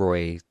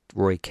Roy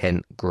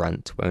Kent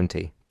grunt, won't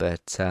he?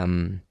 But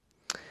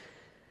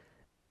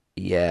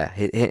yeah,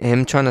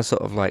 him trying to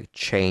sort of like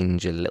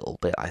change a little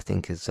bit, I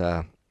think, is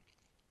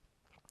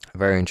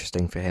very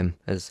interesting for him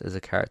as a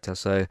character.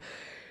 So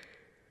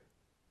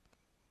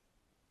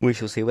we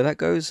shall see where that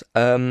goes.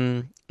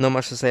 Not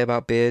much to say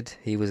about Beard.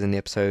 He was in the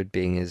episode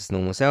being his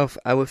normal self.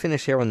 I will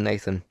finish here on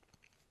Nathan.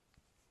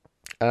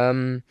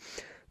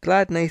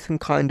 Glad Nathan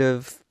kind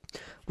of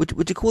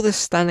would you call this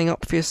standing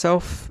up for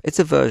yourself? It's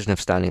a version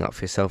of standing up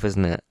for yourself,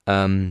 isn't it?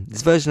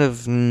 This version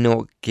of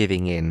not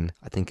giving in,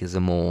 I think, is a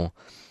more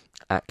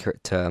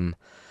accurate term.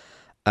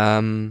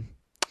 Um,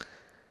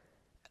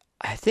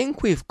 I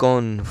think we've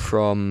gone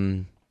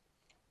from.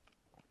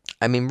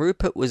 I mean,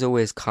 Rupert was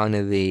always kind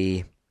of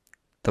the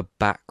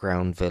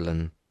background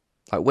villain.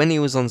 Like when he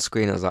was on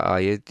screen, I was like, "Oh,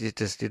 you're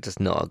just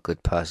not a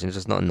good person. You're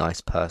just not a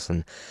nice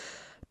person."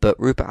 But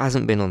Rupert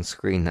hasn't been on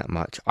screen that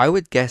much. I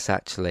would guess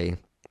actually.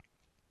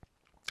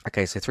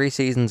 Okay, so 3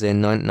 seasons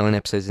in, nine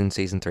episodes in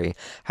season 3.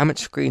 How much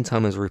screen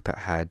time has Rupert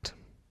had?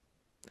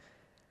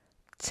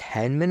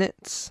 10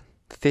 minutes,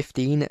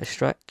 15 at a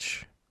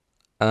stretch.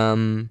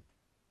 And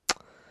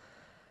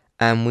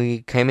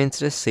we came into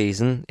this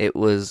season. It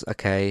was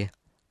okay.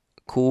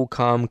 Cool,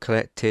 calm,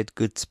 collected,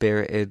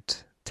 good-spirited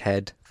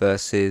Ted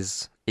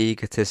versus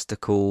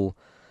egotistical,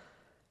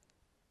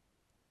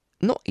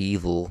 not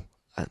evil.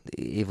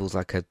 Evil's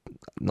like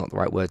not the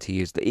right word to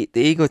use. The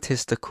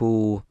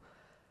egotistical,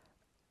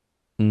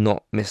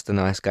 not Mr.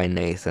 Nice Guy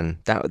Nathan.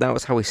 That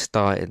was how we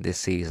started this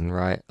season,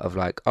 right? Of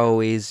like, oh,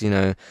 he's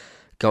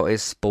got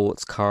his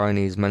sports car and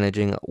he's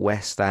managing at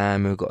West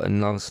Ham, who got a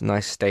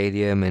nice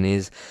stadium and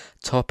he's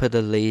top of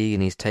the league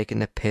and he's taking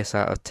the piss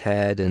out of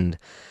Ted and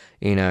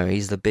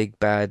he's the big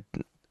bad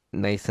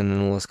Nathan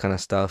and all this kind of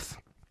stuff.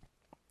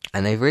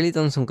 And they've really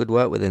done some good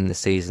work with him this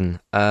season.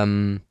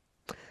 I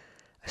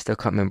still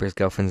can't remember his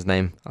girlfriend's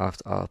name. I'll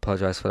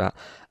apologise for that.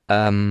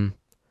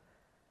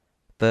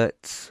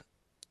 But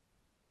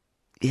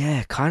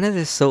yeah, kind of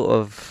this sort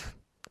of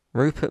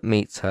Rupert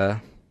meets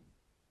her,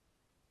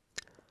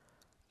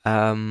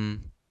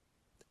 and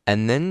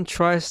then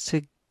tries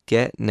to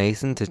get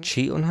Nathan to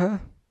cheat on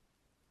her.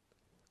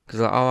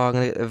 Because like, oh, I'm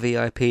gonna get the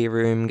VIP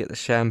room, get the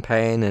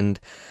champagne, and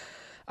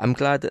I'm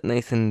glad that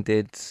Nathan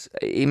did.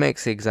 He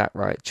makes the exact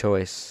right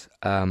choice.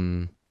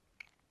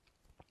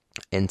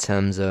 In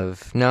terms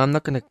of no, I'm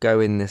not gonna go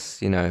in this,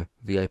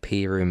 VIP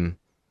room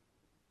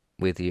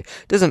with you.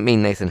 Doesn't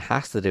mean Nathan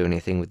has to do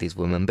anything with these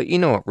women, but you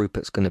know what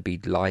Rupert's going to be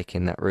like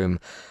in that room.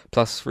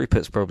 Plus,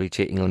 Rupert's probably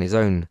cheating on his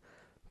own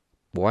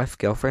wife,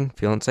 girlfriend,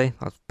 fiance,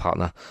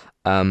 partner,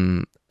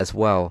 as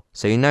well.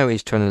 So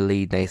he's trying to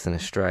lead Nathan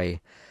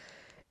astray.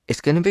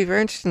 It's going to be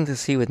very interesting to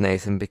see with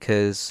Nathan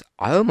because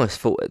I almost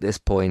thought at this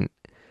point,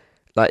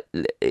 like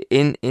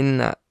in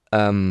that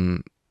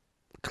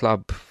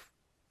club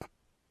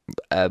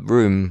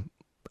room,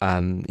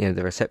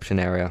 the reception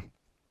area.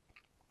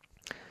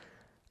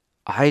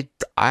 I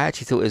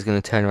actually thought he was going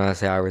to turn around and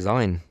say I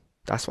resign.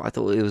 That's what I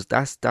thought it was.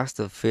 That's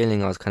the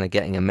feeling I was kind of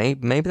getting, and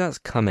maybe that's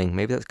coming.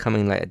 Maybe that's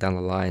coming later down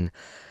the line.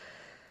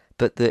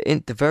 But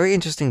the very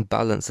interesting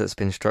balance that's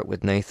been struck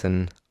with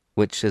Nathan,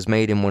 which has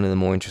made him one of the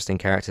more interesting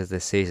characters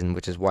this season,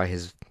 which is why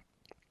his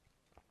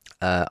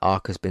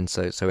arc has been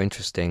so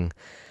interesting.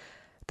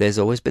 There's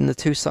always been the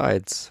two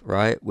sides,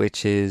 right?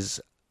 Which is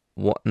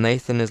what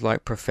Nathan is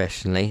like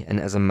professionally and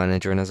as a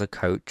manager and as a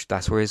coach.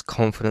 That's where his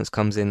confidence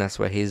comes in. That's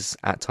where his,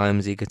 at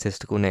times,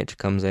 egotistical nature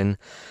comes in.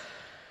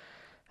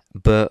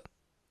 But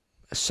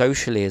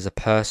socially, as a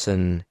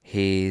person,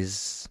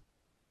 he's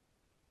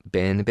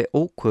been a bit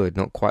awkward,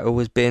 not quite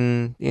always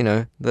been,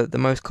 the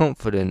most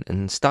confident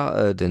and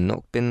stuttered and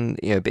not been,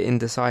 a bit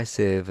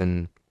indecisive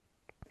and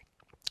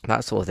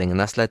that sort of thing, and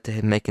that's led to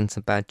him making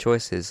some bad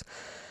choices.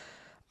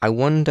 I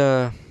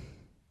wonder,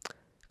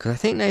 because I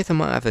think Nathan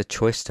might have a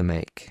choice to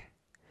make.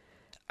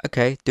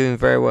 Okay, doing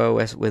very well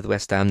with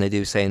West Ham. They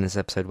do say in this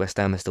episode West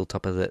Ham is still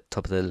top of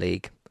the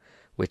league,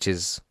 which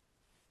is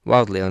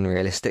wildly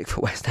unrealistic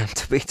for West Ham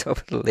to be top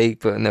of the league,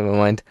 but never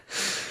mind.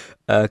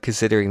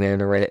 Considering they're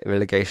in a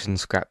relegation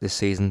scrap this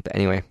season. But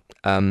anyway,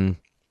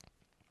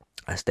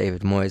 that's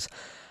David Moyes.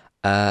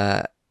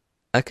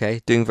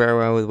 Okay, doing very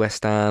well with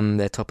West Ham.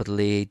 They're top of the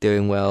league,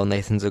 doing well.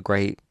 Nathan's a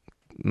great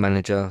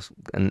manager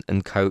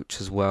and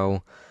coach as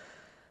well.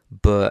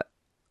 But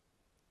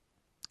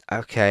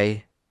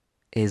okay,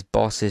 his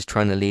boss is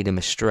trying to lead him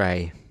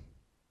astray.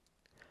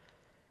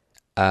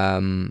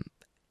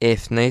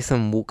 If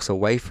Nathan walks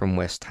away from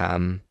West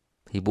Ham,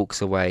 he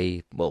walks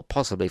away, well,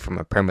 possibly from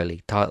a Premier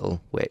League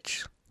title,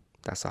 which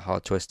that's a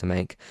hard choice to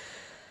make.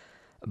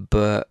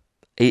 But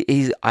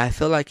I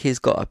feel like he's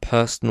got a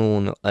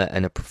personal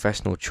and a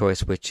professional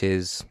choice, which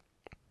is,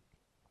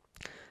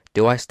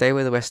 do I stay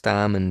with West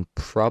Ham and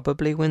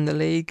probably win the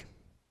league?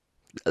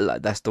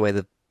 Like, that's the way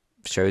the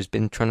show's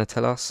been trying to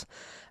tell us,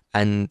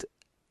 and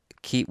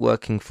keep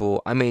working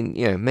for. I mean,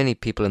 many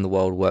people in the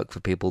world work for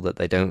people that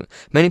they don't.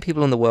 Many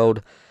people in the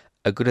world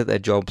are good at their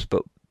jobs,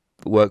 but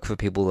work for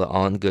people that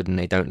aren't good and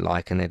they don't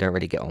like and they don't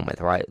really get on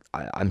with, right?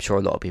 I'm sure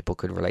a lot of people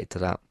could relate to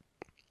that.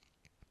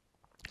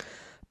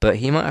 But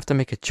he might have to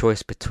make a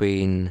choice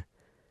between,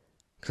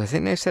 because I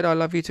think they said "I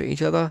love you" to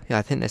each other. Yeah,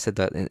 I think they said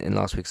that in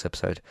last week's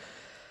episode.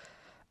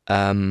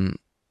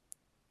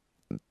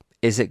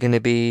 Is it going to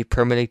be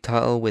Premier League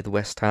title with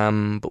West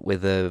Ham, but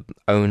with a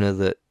owner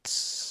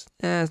that's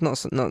is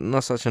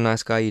not such a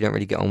nice guy? You don't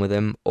really get on with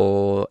him,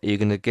 or are you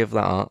going to give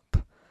that up,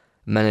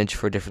 manage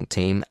for a different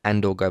team,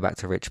 and/or go back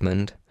to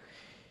Richmond,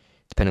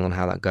 depending on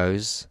how that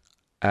goes,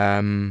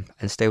 and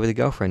stay with your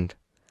girlfriend?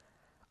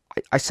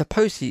 I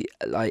suppose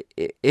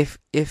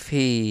if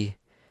he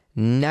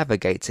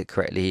navigates it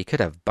correctly, he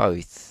could have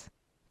both,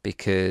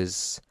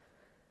 because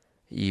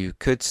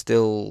could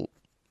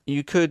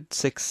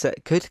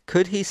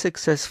he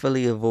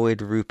successfully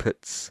avoid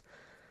Rupert's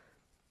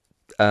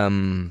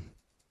guidance?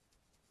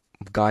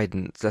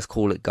 Let's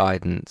call it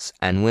guidance,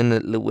 and win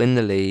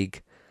the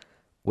league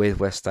with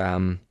West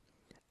Ham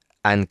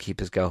and keep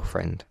his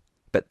girlfriend.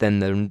 But then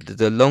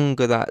the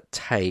longer that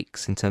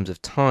takes in terms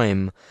of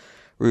time,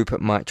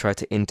 Rupert might try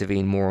to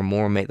intervene more and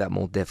more and make that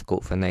more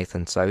difficult for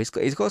Nathan. So he's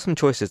got some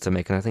choices to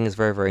make, and I think it's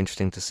very, very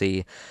interesting to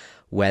see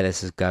where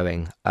this is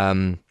going.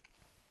 I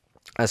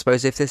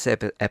suppose if this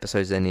episode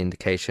is any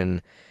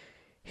indication,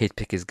 he'd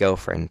pick his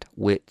girlfriend,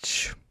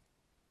 which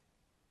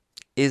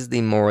is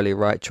the morally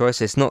right choice.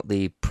 It's not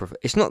the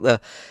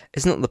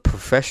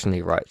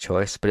professionally right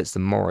choice, but it's the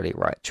morally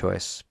right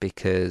choice,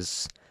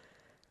 because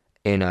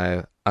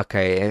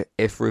okay,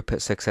 if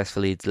Rupert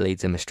successfully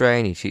leads him astray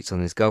and he cheats on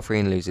his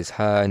girlfriend, loses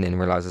her, and then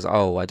realizes,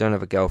 oh, I don't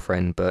have a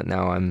girlfriend, but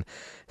now I'm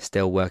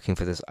still working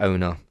for this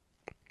owner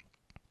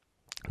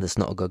that's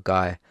not a good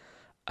guy.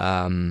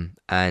 And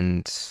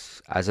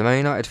as a Man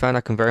United fan,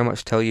 I can very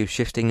much tell you,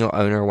 shifting your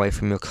owner away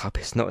from your club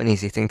is not an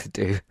easy thing to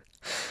do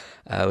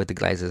with the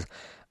Glazers.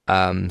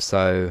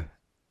 So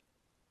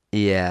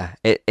yeah,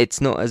 it's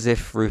not as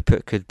if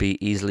Rupert could be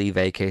easily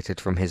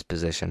vacated from his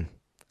position.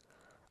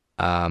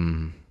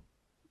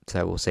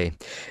 So we'll see.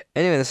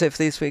 Anyway, that's it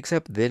for this week's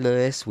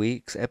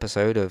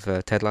episode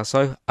of Ted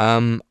Lasso.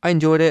 I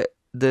enjoyed it.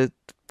 The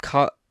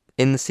cut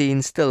in the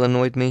scene still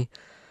annoyed me.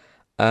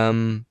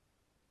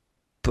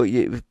 But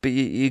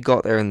you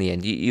got there in the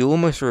end. You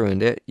almost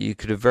ruined it. You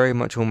could have very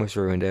much almost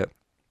ruined it.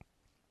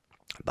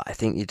 But I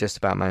think you just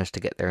about managed to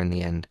get there in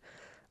the end.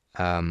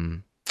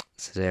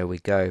 So there we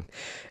go.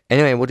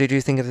 Anyway, what did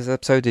you think of this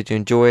episode? Did you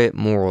enjoy it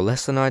more or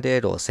less than I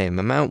did, or the same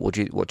amount?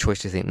 What choice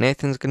do you think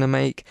Nathan's going to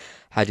make?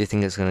 How do you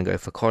think it's going to go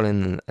for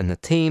Colin and the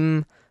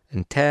team,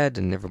 and Ted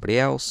and everybody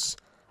else?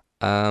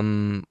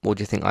 What do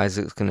you think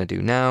Isaac's going to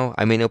do now?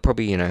 I mean, he'll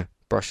probably,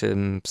 brush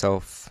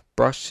himself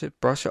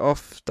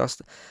off,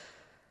 dust it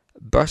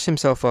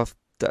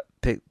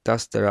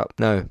up.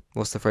 No,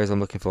 what's the phrase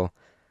I'm looking for?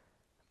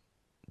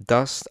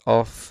 Dust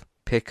off,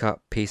 pick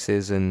up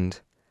pieces, and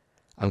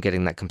I'm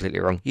getting that completely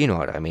wrong. You know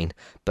what I mean.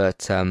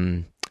 But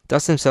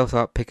dust himself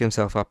up, pick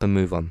himself up, and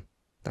move on.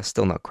 That's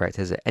still not correct,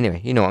 is it?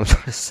 Anyway, you know what I'm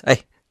trying to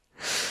say.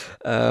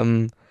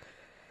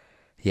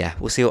 Yeah,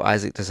 we'll see what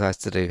Isaac decides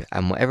to do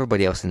and what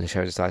everybody else in the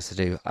show decides to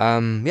do.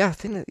 Yeah, I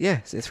think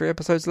is it 3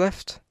 episodes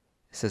left?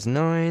 It says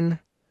 9,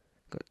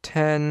 got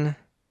 10,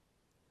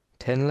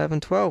 11,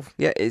 12.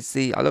 Yeah,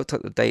 I looked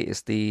at the date,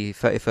 it's the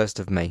 31st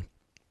of May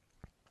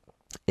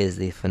is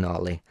the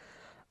finale.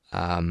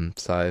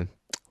 So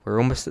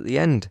we're almost at the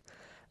end.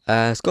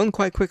 It's gone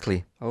quite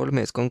quickly. I will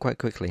admit it's gone quite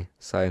quickly.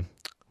 So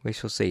we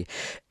shall see.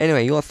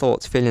 Anyway, your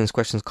thoughts, feelings,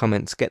 questions,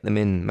 comments, get them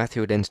in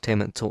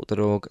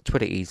Matthew@entertainmenttalk.org,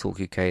 Twitter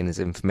 @eTalkUK, and there's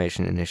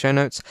information in the show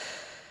notes.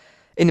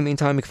 In the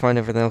meantime, you can find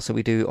everything else that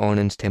we do on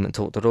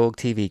entertainmenttalk.org,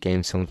 TV,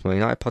 games, films, Man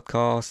United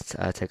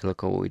podcasts. Take a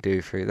look at what we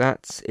do through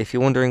that. If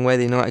you're wondering where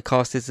the United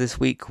cast is this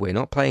week, we're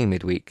not playing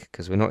midweek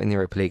because we're not in the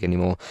Europa League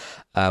anymore.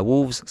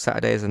 Wolves,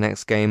 Saturday is the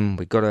next game.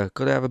 We've got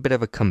to have a bit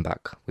of a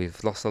comeback.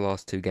 We've lost the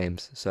last 2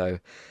 games, so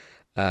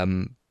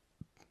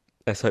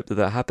let's hope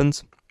that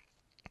happens.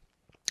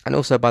 And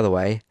also, by the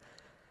way,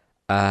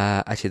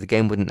 actually the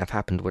game wouldn't have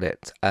happened, would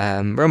it?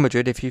 Real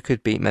Madrid, if you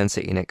could beat Man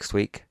City next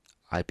week,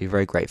 I'd be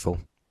very grateful.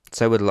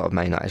 So would a lot of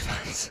Man United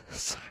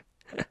fans.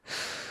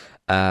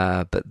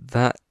 But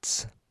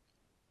that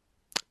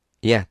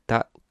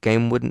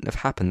game wouldn't have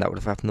happened. That would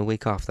have happened the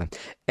week after.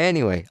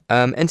 Anyway,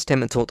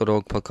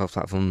 entertainmenttalk.org, podcast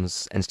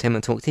platforms,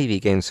 Entertainment Talk,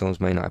 TV, games, films,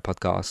 Man United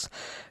podcasts.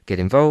 Get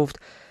involved.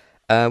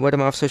 Word of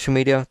mouth, social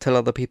media, tell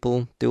other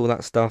people, do all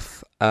that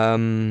stuff.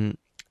 Patreon,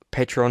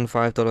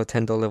 $5,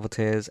 $10 level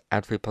tiers,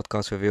 ad-free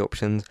podcast review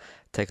options.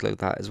 Take a look at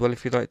that as well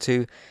if you'd like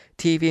to.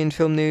 TV and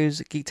film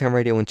news, Geektown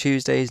Radio on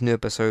Tuesdays, new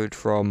episode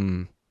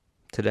from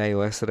today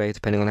or yesterday,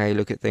 depending on how you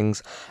look at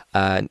things.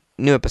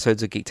 New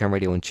episodes of Geektown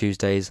Radio on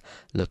Tuesdays.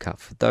 Look out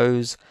for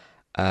those.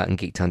 And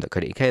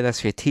geektown.co.uk.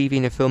 That's for your TV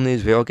and film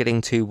news. We are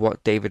getting to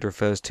what David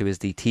refers to as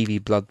the TV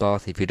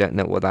bloodbath. If you don't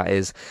know what that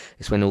is,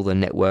 it's when all the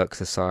networks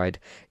decide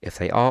if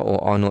they are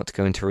or are not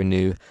going to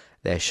renew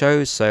their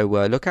shows. So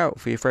look out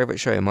for your favourite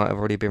show. It might have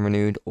already been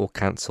renewed or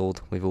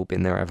cancelled. We've all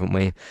been there, haven't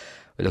we?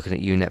 We're looking at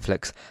you,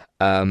 Netflix.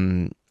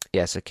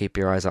 So keep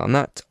your eyes out on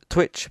that.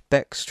 Twitch,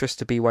 Bex,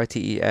 Trista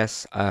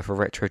BYTES, for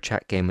retro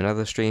chat, game and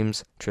other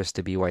streams,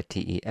 Trista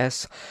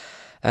BYTES.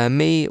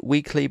 Me,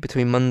 weekly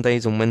between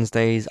Mondays and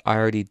Wednesdays. I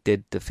already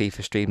did the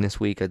FIFA stream this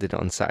week. I did it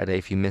on Saturday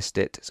if you missed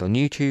it. It's on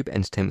YouTube,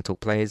 Entertainment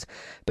Talk Plays.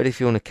 But if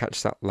you want to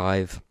catch that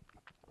live,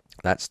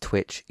 that's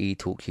Twitch,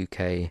 eTalk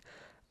UK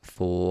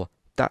for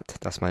that.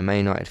 That's my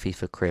main United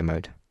FIFA career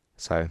mode.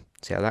 So,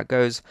 see how that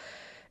goes.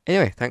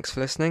 Anyway, thanks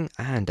for listening,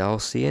 and I'll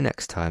see you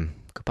next time.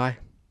 Goodbye.